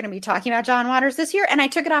 We were going to be talking about John Waters this year, and I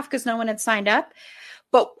took it off because no one had signed up.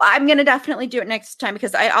 But I'm going to definitely do it next time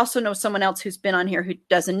because I also know someone else who's been on here who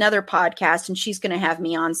does another podcast, and she's going to have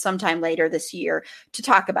me on sometime later this year to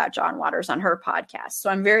talk about John Waters on her podcast. So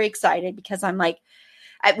I'm very excited because I'm like,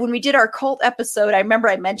 when we did our cult episode, I remember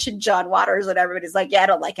I mentioned John Waters and everybody's like, yeah, I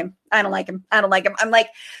don't like him. I don't like him. I don't like him. I'm like,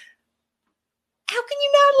 how can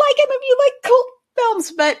you not like him if you like cult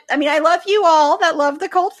films? But I mean, I love you all that love the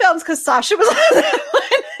cult films because Sasha was on that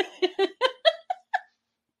one.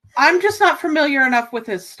 I'm just not familiar enough with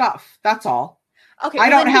his stuff. That's all. Okay, I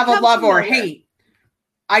don't have a love or hate.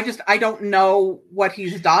 I don't know what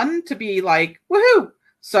he's done to be like, woohoo.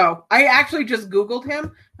 So I actually just Googled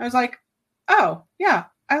him. I was like, oh, yeah,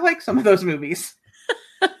 I like some of those movies.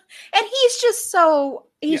 And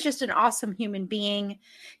he's just an awesome human being.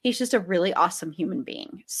 He's just a really awesome human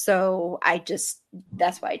being. So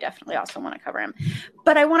that's why I definitely also want to cover him.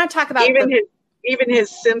 But I want to talk about even his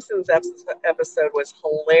Simpsons episode was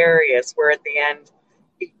hilarious, where at the end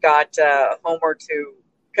he got Homer to,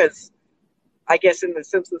 because I guess in the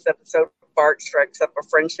Simpsons episode, Bart strikes up a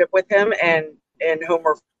friendship with him, and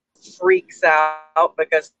Homer freaks out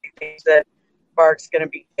because he thinks that Bart's going to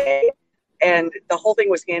be gay. And the whole thing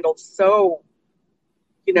was handled so,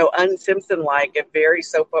 un-Simpson-like and very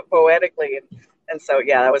so poetically. And so,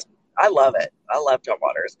 yeah, I love it. I love John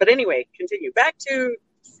Waters. But anyway, continue. Back to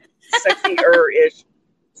sexier-ish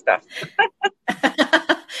stuff.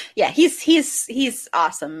 Yeah, he's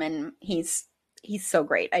awesome, and he's so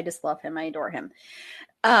great. I just love him. I adore him.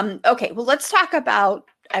 Okay, well,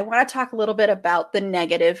 I want to talk a little bit about the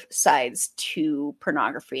negative sides to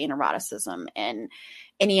pornography and eroticism and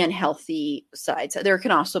any unhealthy sides. There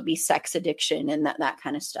can also be sex addiction and that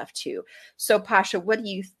kind of stuff too. So Pasha, what do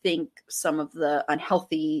you think some of the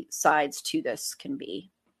unhealthy sides to this can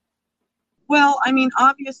be? Well, I mean,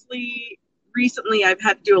 obviously, recently I've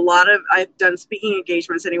done speaking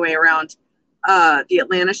engagements anyway around the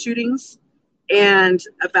Atlanta shootings and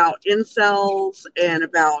about incels and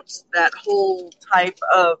about that whole type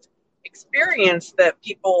of experience that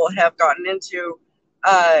people have gotten into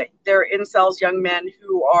they're incels, young men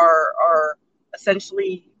who are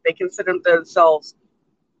essentially, they consider themselves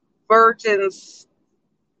virgins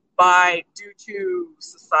due to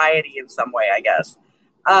society in some way, I guess.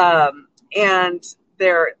 And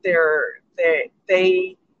there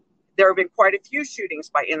have been quite a few shootings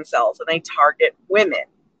by incels, and they target women.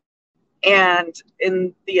 And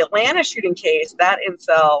in the Atlanta shooting case, that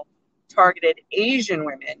incel targeted Asian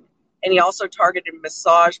women, and he also targeted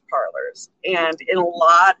massage parlors. And in a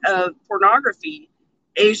lot of pornography,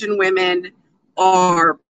 Asian women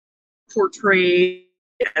are portrayed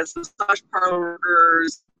as massage parlor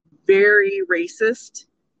workers, very racist,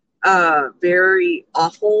 very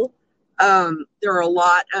awful. There are a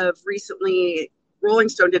lot of recently, Rolling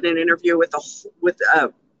Stone did an interview with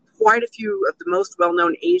quite a few of the most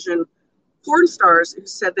well-known Asian porn stars who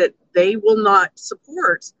said that they will not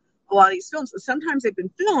support a lot of these films. Sometimes they've been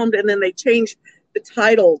filmed and then they change the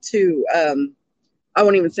title to I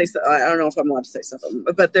won't even say so. I don't know if I'm allowed to say something,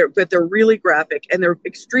 but they're really graphic and they're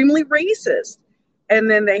extremely racist. And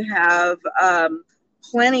then they have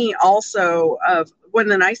plenty also of one of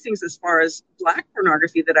the nice things as far as Black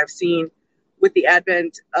pornography that I've seen with the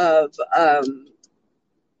advent of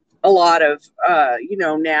a lot of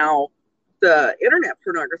now the internet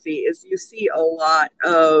pornography is you see a lot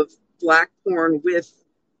of Black porn with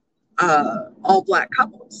all Black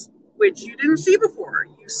couples, which you didn't see before.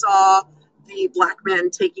 You saw the Black men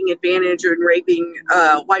taking advantage and raping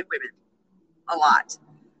white women a lot.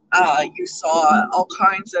 You saw all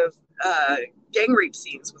kinds of gang rape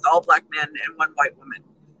scenes with all Black men and one white woman.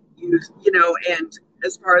 And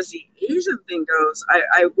as far as the Asian thing goes,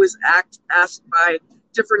 I was asked by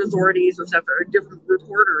different authorities and stuff, or different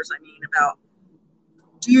reporters, about,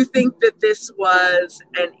 do you think that this was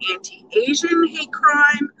an anti-Asian hate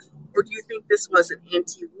crime, or do you think this was an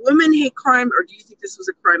anti-woman hate crime, or do you think this was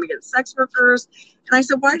a crime against sex workers? And I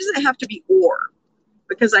said, why does it have to be or?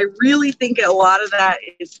 Because I really think a lot of that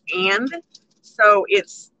is and. So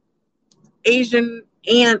it's Asian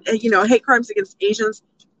and, hate crimes against Asians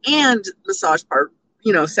and massage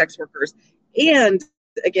sex workers and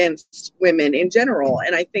against women in general.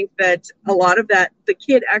 And I think that a lot of that, the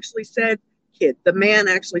man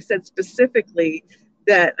actually said specifically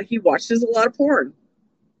that he watches a lot of porn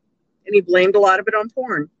and he blamed a lot of it on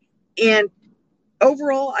porn. And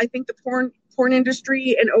overall, I think the porn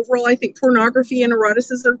industry and overall, I think pornography and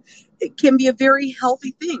eroticism, it can be a very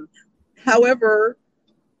healthy thing. However,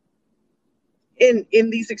 in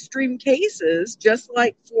these extreme cases, just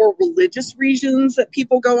like for religious reasons that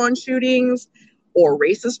people go on shootings, or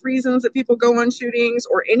racist reasons that people go on shootings,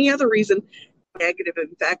 or any other reason, negative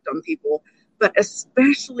effect on people, but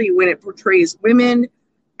especially when it portrays women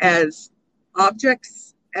as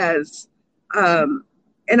objects, as, and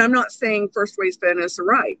I'm not saying first wave feminists are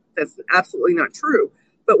right. That's absolutely not true.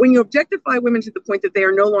 But when you objectify women to the point that they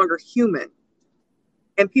are no longer human,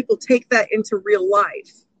 and people take that into real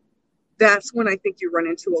life, that's when I think you run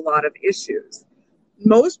into a lot of issues.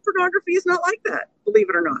 Most pornography is not like that, believe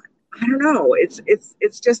it or not. I don't know. It's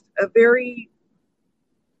just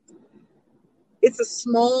it's a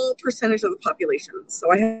small percentage of the population.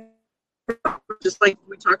 So I have, just like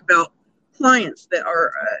we talk about clients that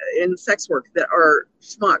are in sex work that are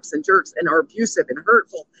schmucks and jerks and are abusive and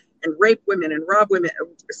hurtful and rape women and rob women,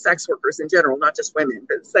 sex workers in general, not just women,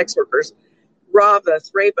 but sex workers, rob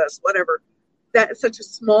us, rape us, whatever. That is such a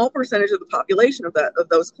small percentage of the population of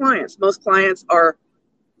those clients. Most clients are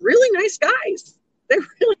really nice guys. They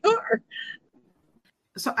really are.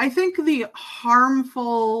 So I think the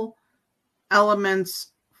harmful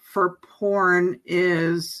elements for porn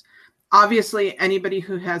is obviously anybody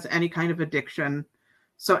who has any kind of addiction.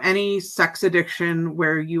 So any sex addiction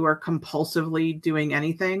where you are compulsively doing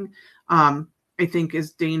anything, I think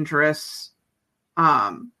is dangerous.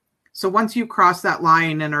 So once you cross that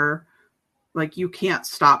line and are like, you can't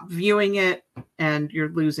stop viewing it and you're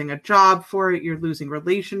losing a job for it, you're losing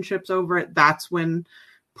relationships over it, that's when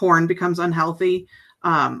porn becomes unhealthy.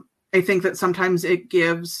 I think that sometimes it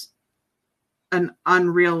gives an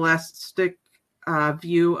unrealistic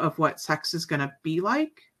view of what sex is going to be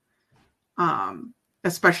like,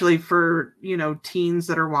 especially for, teens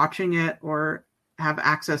that are watching it or have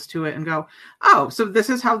access to it and go, oh, so this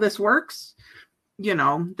is how this works. There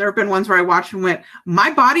have been ones where I watched and went,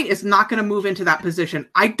 my body is not going to move into that position.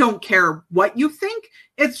 I don't care what you think.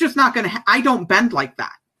 It's just not going to, I don't bend like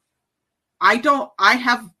that. I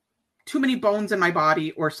have too many bones in my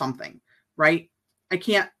body or something, right? I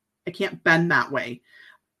can't bend that way.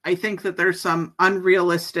 I think that there's some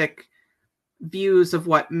unrealistic views of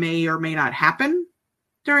what may or may not happen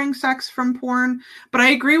during sex from porn. But I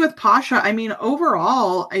agree with Pasha. I mean,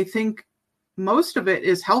 overall, I think most of it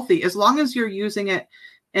is healthy as long as you're using it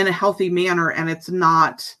in a healthy manner, and it's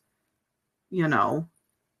not,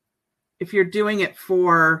 if you're doing it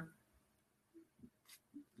for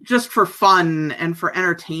just for fun and for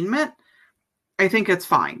entertainment, I think it's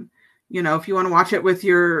fine. If you want to watch it with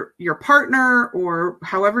your partner or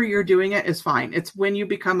however you're doing it is fine. It's when you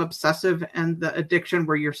become obsessive and the addiction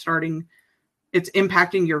where it's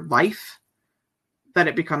impacting your life that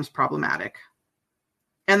it becomes problematic.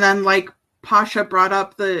 And then like Pasha brought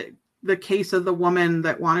up the case of the woman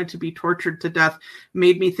that wanted to be tortured to death,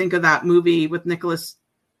 made me think of that movie with Nicolas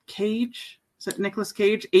Cage. Is it Nicolas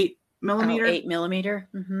Cage? 8 millimeter? 8 millimeter.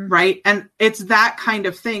 Mm-hmm. Right. And it's that kind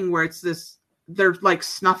of thing where they're like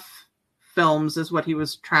snuff films is what he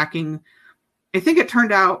was tracking. I think it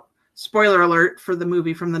turned out, spoiler alert for the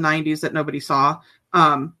movie from the 90s that nobody saw,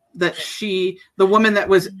 that the woman that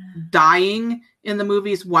was dying in the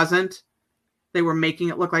movies wasn't. They were making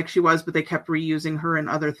it look like she was, but they kept reusing her in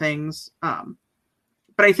other things. But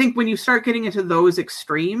I think when you start getting into those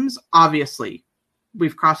extremes, obviously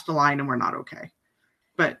we've crossed a line and we're not okay.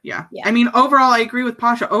 But yeah. I mean, overall, I agree with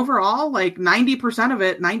Pasha. Overall, like 90% of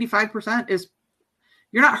it, 95% is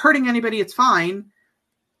you're not hurting anybody. It's fine.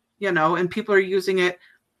 And people are using it.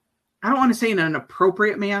 I don't want to say in an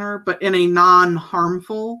appropriate manner, but in a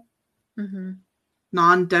non-harmful,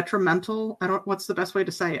 non-detrimental. What's the best way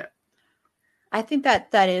to say it? I think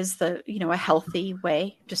that is a healthy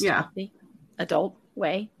way, just a healthy adult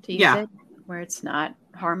way to use it, where it's not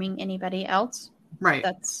harming anybody else. Right.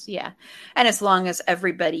 And as long as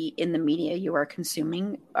everybody in the media you are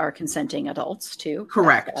consuming are consenting adults too.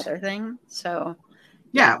 Correct. That's the other thing. So.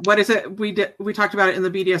 Yeah. What is it? We talked about it in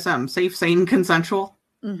the BDSM, safe, sane, consensual.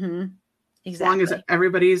 Mm-hmm. Exactly. As long as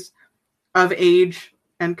everybody's of age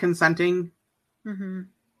and consenting. Mm-hmm.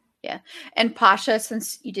 Yeah. And Pasha,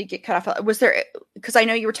 since you did get cut off, was there, because I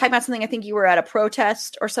know you were talking about something, I think you were at a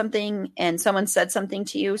protest or something and someone said something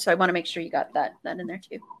to you. So I want to make sure you got that in there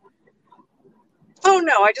too. Oh,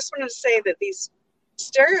 no, I just wanted to say that these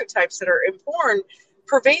stereotypes that are in porn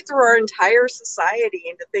pervade through our entire society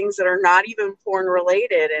into things that are not even porn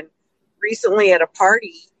related. And recently at a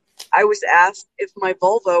party, I was asked if my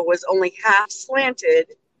vulva was only half slanted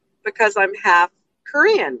because I'm half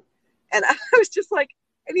Korean. And I was just like,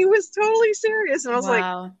 and he was totally serious. And I was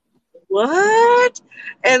like, what?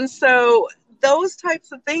 And so those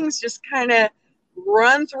types of things just kind of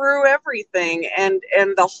run through everything. And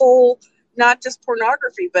the whole, not just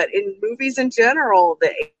pornography, but in movies in general,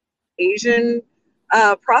 the Asian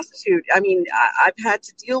prostitute. I mean, I've had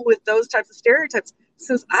to deal with those types of stereotypes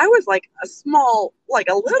since I was like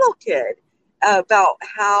a little kid, about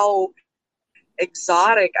how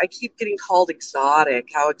exotic, I keep getting called exotic,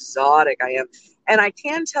 how exotic I am. And I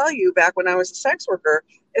can tell you, back when I was a sex worker,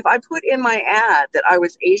 if I put in my ad that I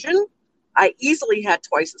was Asian, I easily had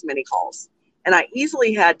twice as many calls. And I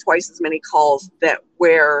easily had twice as many calls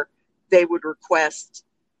where they would request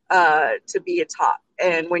to be a top.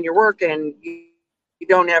 And when you're working, you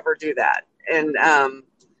don't ever do that. And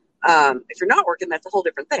if you're not working, that's a whole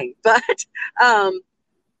different thing. But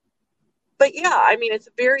yeah, I mean, it's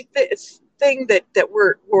a very thing that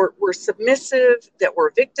we're submissive, that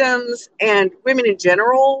we're victims, and women in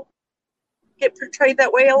general get portrayed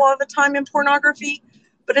that way a lot of the time in pornography,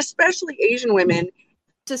 but especially Asian women.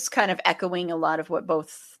 Just kind of echoing a lot of what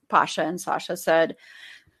both Pasha and Sasha said.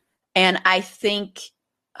 And I think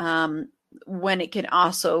when it can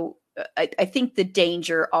also, I think the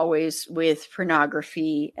danger always with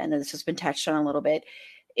pornography, and this has been touched on a little bit,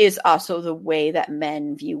 is also the way that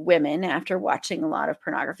men view women after watching a lot of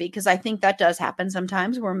pornography. Because I think that does happen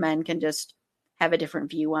sometimes where men can just have a different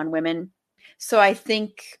view on women. So I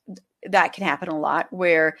think that can happen a lot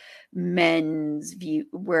where a man's view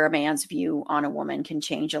on a woman can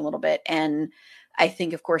change a little bit. And I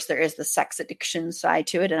think, of course, there is the sex addiction side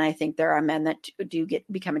to it. And I think there are men that do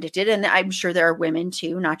become addicted. And I'm sure there are women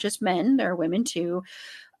too, not just men, there are women too.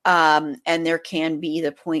 And there can be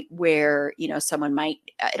the point where, it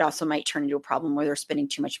also might turn into a problem where they're spending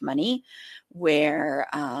too much money, where,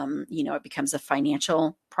 it becomes a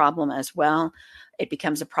financial problem as well. It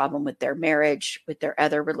becomes a problem with their marriage, with their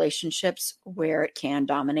other relationships, where it can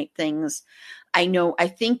dominate things. I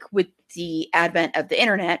think with the advent of the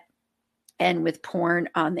internet and with porn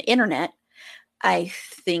on the internet, I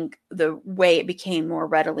think the way it became more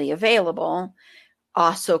readily available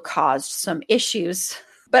also caused some issues.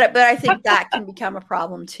 But I think that can become a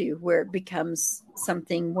problem too, where it becomes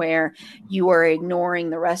something where you are ignoring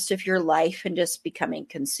the rest of your life and just becoming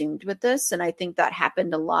consumed with this. And I think that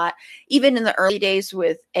happened a lot, even in the early days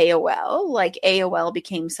with AOL. Like AOL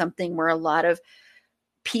became something where a lot of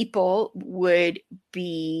people would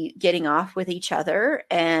be getting off with each other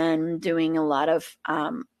and doing a lot of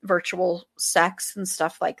virtual sex and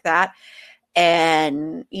stuff like that.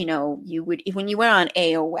 And, you would, when you went on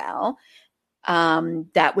AOL,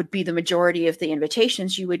 that would be the majority of the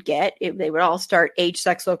invitations you would get. They would all start age,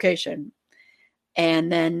 sex, location.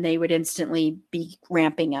 And then they would instantly be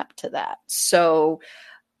ramping up to that. So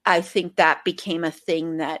I think that became a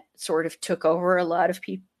thing that sort of took over a lot of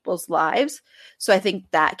people's lives. So I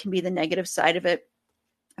think that can be the negative side of it.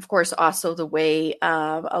 Of course, also the way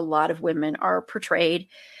a lot of women are portrayed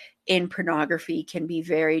in pornography can be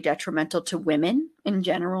very detrimental to women in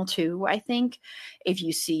general, too. I think if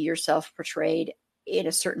you see yourself portrayed in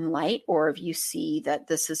a certain light, or if you see that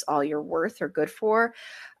this is all you're worth or good for.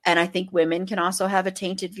 And I think women can also have a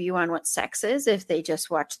tainted view on what sex is if they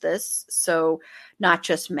just watch this. So not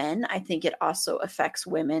just men. I think it also affects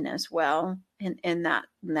women as well in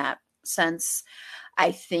that sense.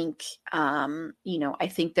 I think, I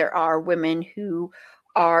think there are women who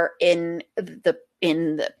are in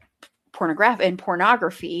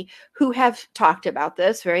pornography who have talked about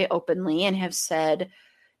this very openly and have said,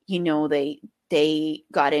 they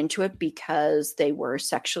got into it because they were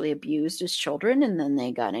sexually abused as children, and then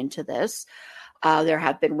they got into this. There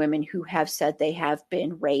have been women who have said they have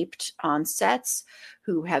been raped on sets,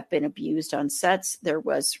 who have been abused on sets. There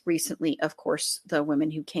was recently, of course, the women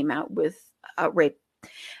who came out with rape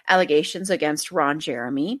allegations against Ron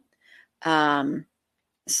Jeremy.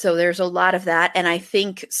 So there's a lot of that. And I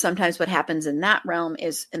think sometimes what happens in that realm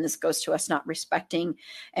is, and this goes to us not respecting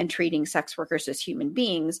and treating sex workers as human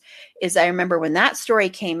beings, is I remember when that story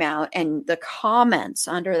came out and the comments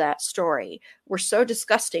under that story were so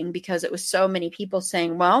disgusting because it was so many people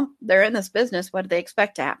saying, well, they're in this business. What do they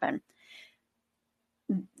expect to happen?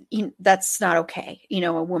 That's not okay.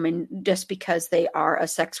 A woman, just because they are a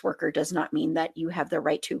sex worker does not mean that you have the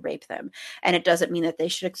right to rape them. And it doesn't mean that they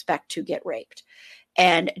should expect to get raped.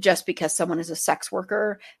 And just because someone is a sex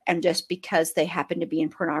worker and just because they happen to be in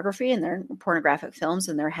pornography and they're in pornographic films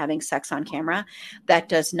and they're having sex on camera, that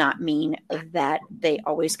does not mean that they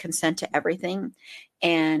always consent to everything.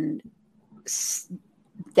 And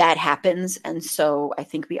that happens. And so I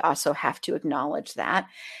think we also have to acknowledge that.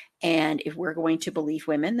 And if we're going to believe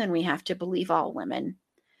women, then we have to believe all women.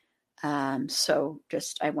 So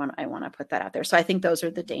just, I want to put that out there. So I think those are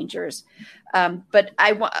the dangers. But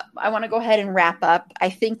I want to go ahead and wrap up. I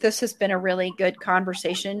think this has been a really good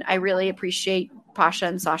conversation. I really appreciate Pasha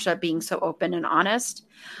and Sasha being so open and honest.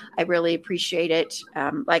 I really appreciate it.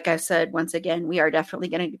 Like I said, once again, we are definitely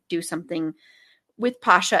going to do something with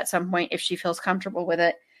Pasha at some point if she feels comfortable with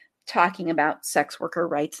it, talking about sex worker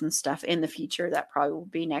rights and stuff in the future. That probably will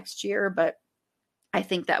be next year, but I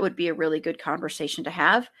think that would be a really good conversation to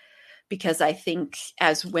have. Because I think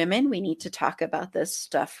as women, we need to talk about this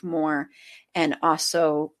stuff more and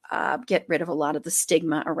also get rid of a lot of the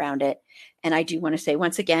stigma around it. And I do want to say,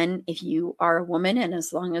 once again, if you are a woman and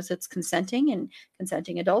as long as it's consenting and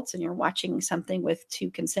consenting adults and you're watching something with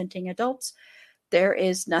two consenting adults, there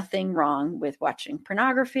is nothing wrong with watching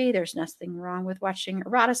pornography. There's nothing wrong with watching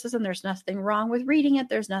eroticism. There's nothing wrong with reading it.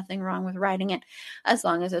 There's nothing wrong with writing it, as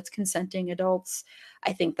long as it's consenting adults.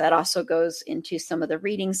 I think that also goes into some of the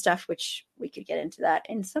reading stuff, which we could get into that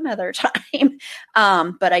in some other time.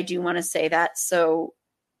 But I do want to say that. So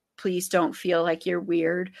please don't feel like you're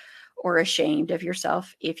weird or ashamed of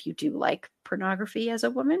yourself if you do like pornography as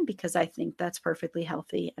a woman, because I think that's perfectly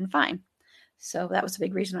healthy and fine. So that was a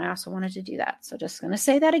big reason I also wanted to do that. So just going to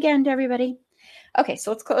say that again to everybody. Okay,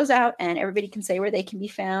 so let's close out and everybody can say where they can be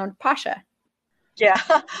found. Pasha. Yeah,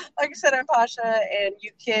 like I said, I'm Pasha, and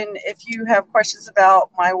you can, if you have questions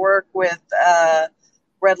about my work with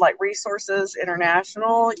Red Light Resources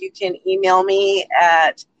International, you can email me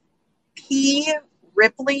at pripley,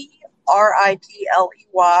 RIPLEY,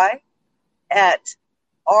 at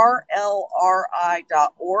rlri.org.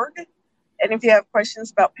 And if you have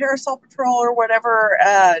questions about Parasol Patrol or whatever,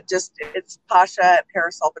 it's Pasha at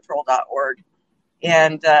parasolpatrol.org.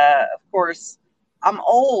 And of course, I'm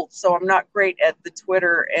old, so I'm not great at the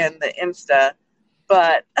Twitter and the Insta,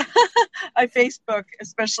 but I Facebook,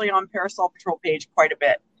 especially on Parasol Patrol page, quite a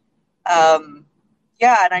bit. And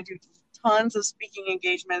I do tons of speaking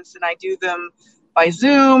engagements, and I do them by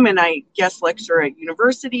Zoom, and I guest lecture at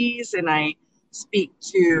universities, and I speak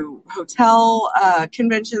to hoteliers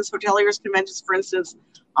conventions, for instance,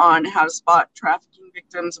 on how to spot trafficking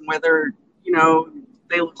victims and whether,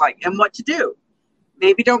 they look like and what to do.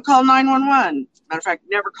 Maybe don't call 911. Matter of fact,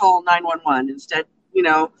 never call 911. Instead,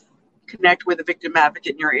 connect with a victim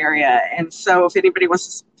advocate in your area. And so if anybody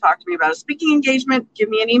wants to talk to me about a speaking engagement, give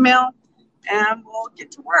me an email and we'll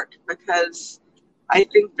get to work, because I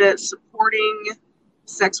think that supporting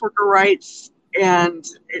sex worker rights and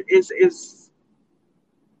is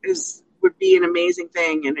would be an amazing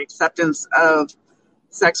thing, and acceptance of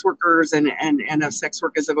sex workers and of sex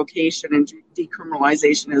work as a vocation, and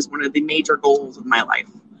decriminalization is one of the major goals of my life.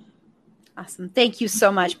 Awesome. Thank you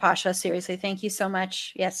so much, Pasha. Seriously, thank you so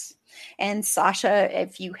much. Yes. And Sasha,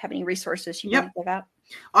 if you have any resources you want to give out.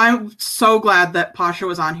 I'm so glad that Pasha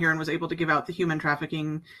was on here and was able to give out the human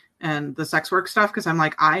trafficking and the sex work stuff, because I'm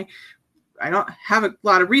like, I don't have a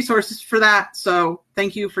lot of resources for that. So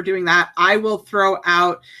thank you for doing that. I will throw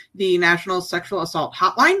out the National Sexual Assault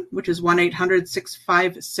Hotline, which is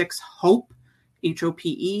 1-800-656-HOPE,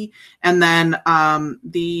 HOPE. And then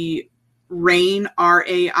the RAINN,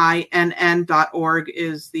 RAINN.org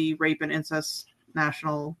is the Rape and Incest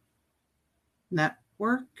National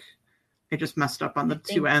Network. I just messed up on the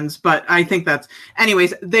two ends, but I think that's,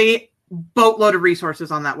 anyways, they boatload of resources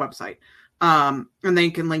on that website. And they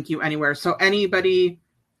can link you anywhere. So anybody,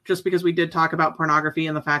 just because we did talk about pornography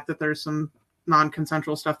and the fact that there's some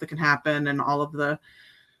non-consensual stuff that can happen and all of the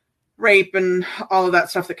rape and all of that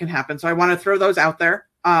stuff that can happen. So I want to throw those out there.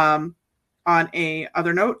 On a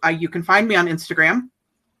other note, you can find me on Instagram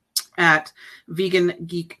at Vegan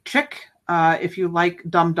Geek Chick. If you like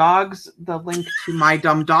dumb dogs, the link to my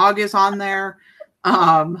dumb dog is on there.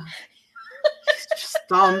 Just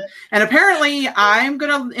dumb. And apparently I'm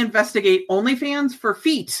going to investigate OnlyFans for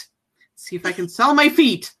feet. See if I can sell my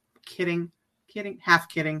feet. Kidding, half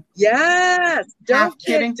kidding. Yes. Don't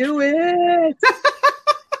kidding. Do it.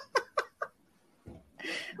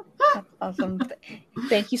 That's awesome.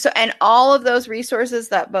 Thank you. So, and all of those resources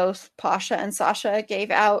that both Pasha and Sasha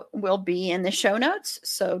gave out will be in the show notes.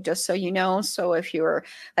 So just so you know, so if you're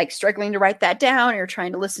like struggling to write that down or you're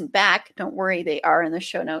trying to listen back, don't worry, they are in the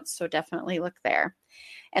show notes. So definitely look there.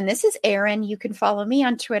 And this is Erin. You can follow me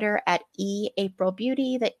on Twitter at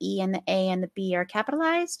 @AprilBeauty. The E and the A and the B are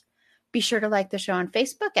capitalized. Be sure to like the show on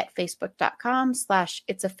Facebook at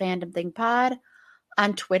facebook.com/itsafandom_thing_pod.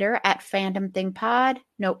 On Twitter at FandomThingPod.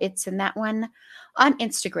 No, it's in that one. On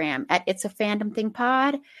Instagram at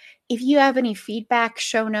itsafandom_thing_pod. If you have any feedback,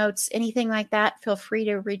 show notes, anything like that, feel free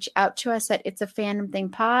to reach out to us at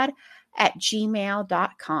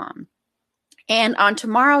itsafandom_thing_pod@gmail.com. And on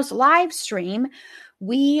tomorrow's live stream,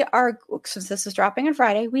 we are, since this is dropping on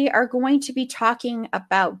Friday, we are going to be talking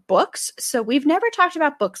about books. So we've never talked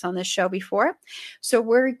about books on this show before. So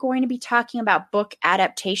we're going to be talking about book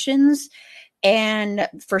adaptations and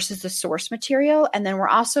versus the source material. And then we're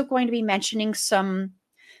also going to be mentioning some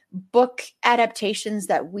book adaptations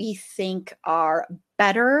that we think are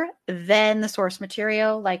better than the source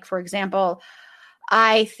material. Like, for example,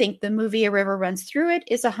 I think the movie A River Runs Through It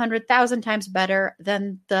is 100,000 times better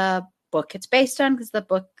than the book it's based on, because the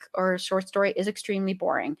book or short story is extremely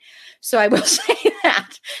boring. So I will say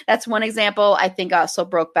that. That's one example. I think also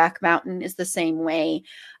Brokeback Mountain is the same way.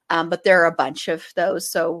 But there are a bunch of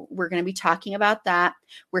those. So we're going to be talking about that.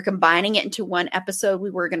 We're combining it into one episode. We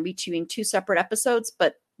were going to be doing two separate episodes,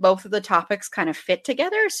 but both of the topics kind of fit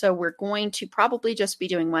together. So we're going to probably just be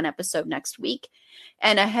doing one episode next week.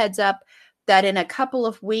 And a heads up that in a couple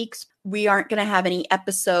of weeks, we aren't going to have any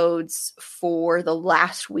episodes for the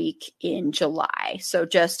last week in July. So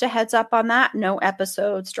just a heads up on that. No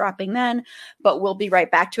episodes dropping then, but we'll be right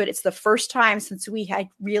back to it. It's the first time since I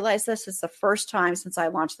realized this. It's the first time since I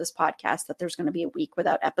launched this podcast that there's going to be a week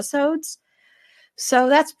without episodes. So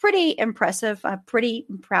that's pretty impressive. I'm pretty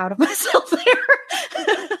proud of myself there.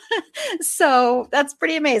 So that's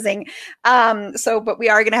pretty amazing. But we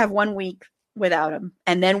are going to have 1 week without him.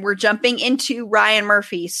 And then we're jumping into Ryan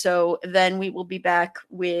Murphy. So then we will be back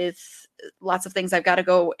with lots of things. I've got to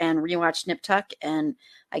go and rewatch Nip Tuck, and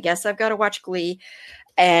I guess I've got to watch Glee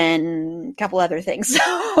and a couple other things. So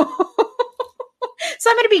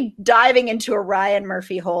I'm going to be diving into a Ryan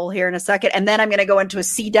Murphy hole here in a second. And then I'm going to go into a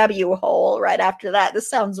CW hole right after that. This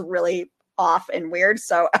sounds really off and weird.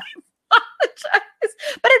 So I apologize,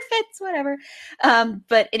 but it fits, whatever.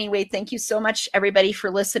 But anyway, thank you so much, everybody,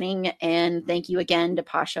 for listening. And thank you again to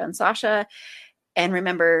Pasha and Sasha. And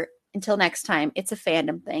remember, until next time, it's a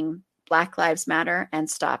fandom thing. Black Lives Matter and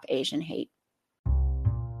stop Asian hate.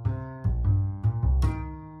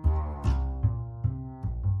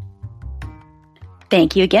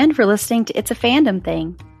 Thank you again for listening to It's a Fandom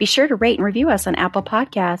Thing. Be sure to rate and review us on Apple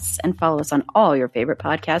Podcasts and follow us on all your favorite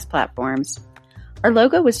podcast platforms. Our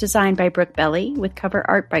logo was designed by Brooke Belly with cover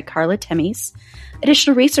art by Carla Temis.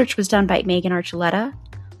 Additional research was done by Megan Archuleta.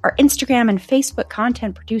 Our Instagram and Facebook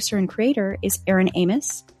content producer and creator is Erin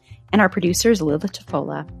Amos, and our producer is Lila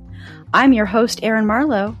Tafola. I'm your host, Erin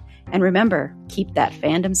Marlowe, and remember, keep that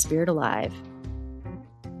fandom spirit alive.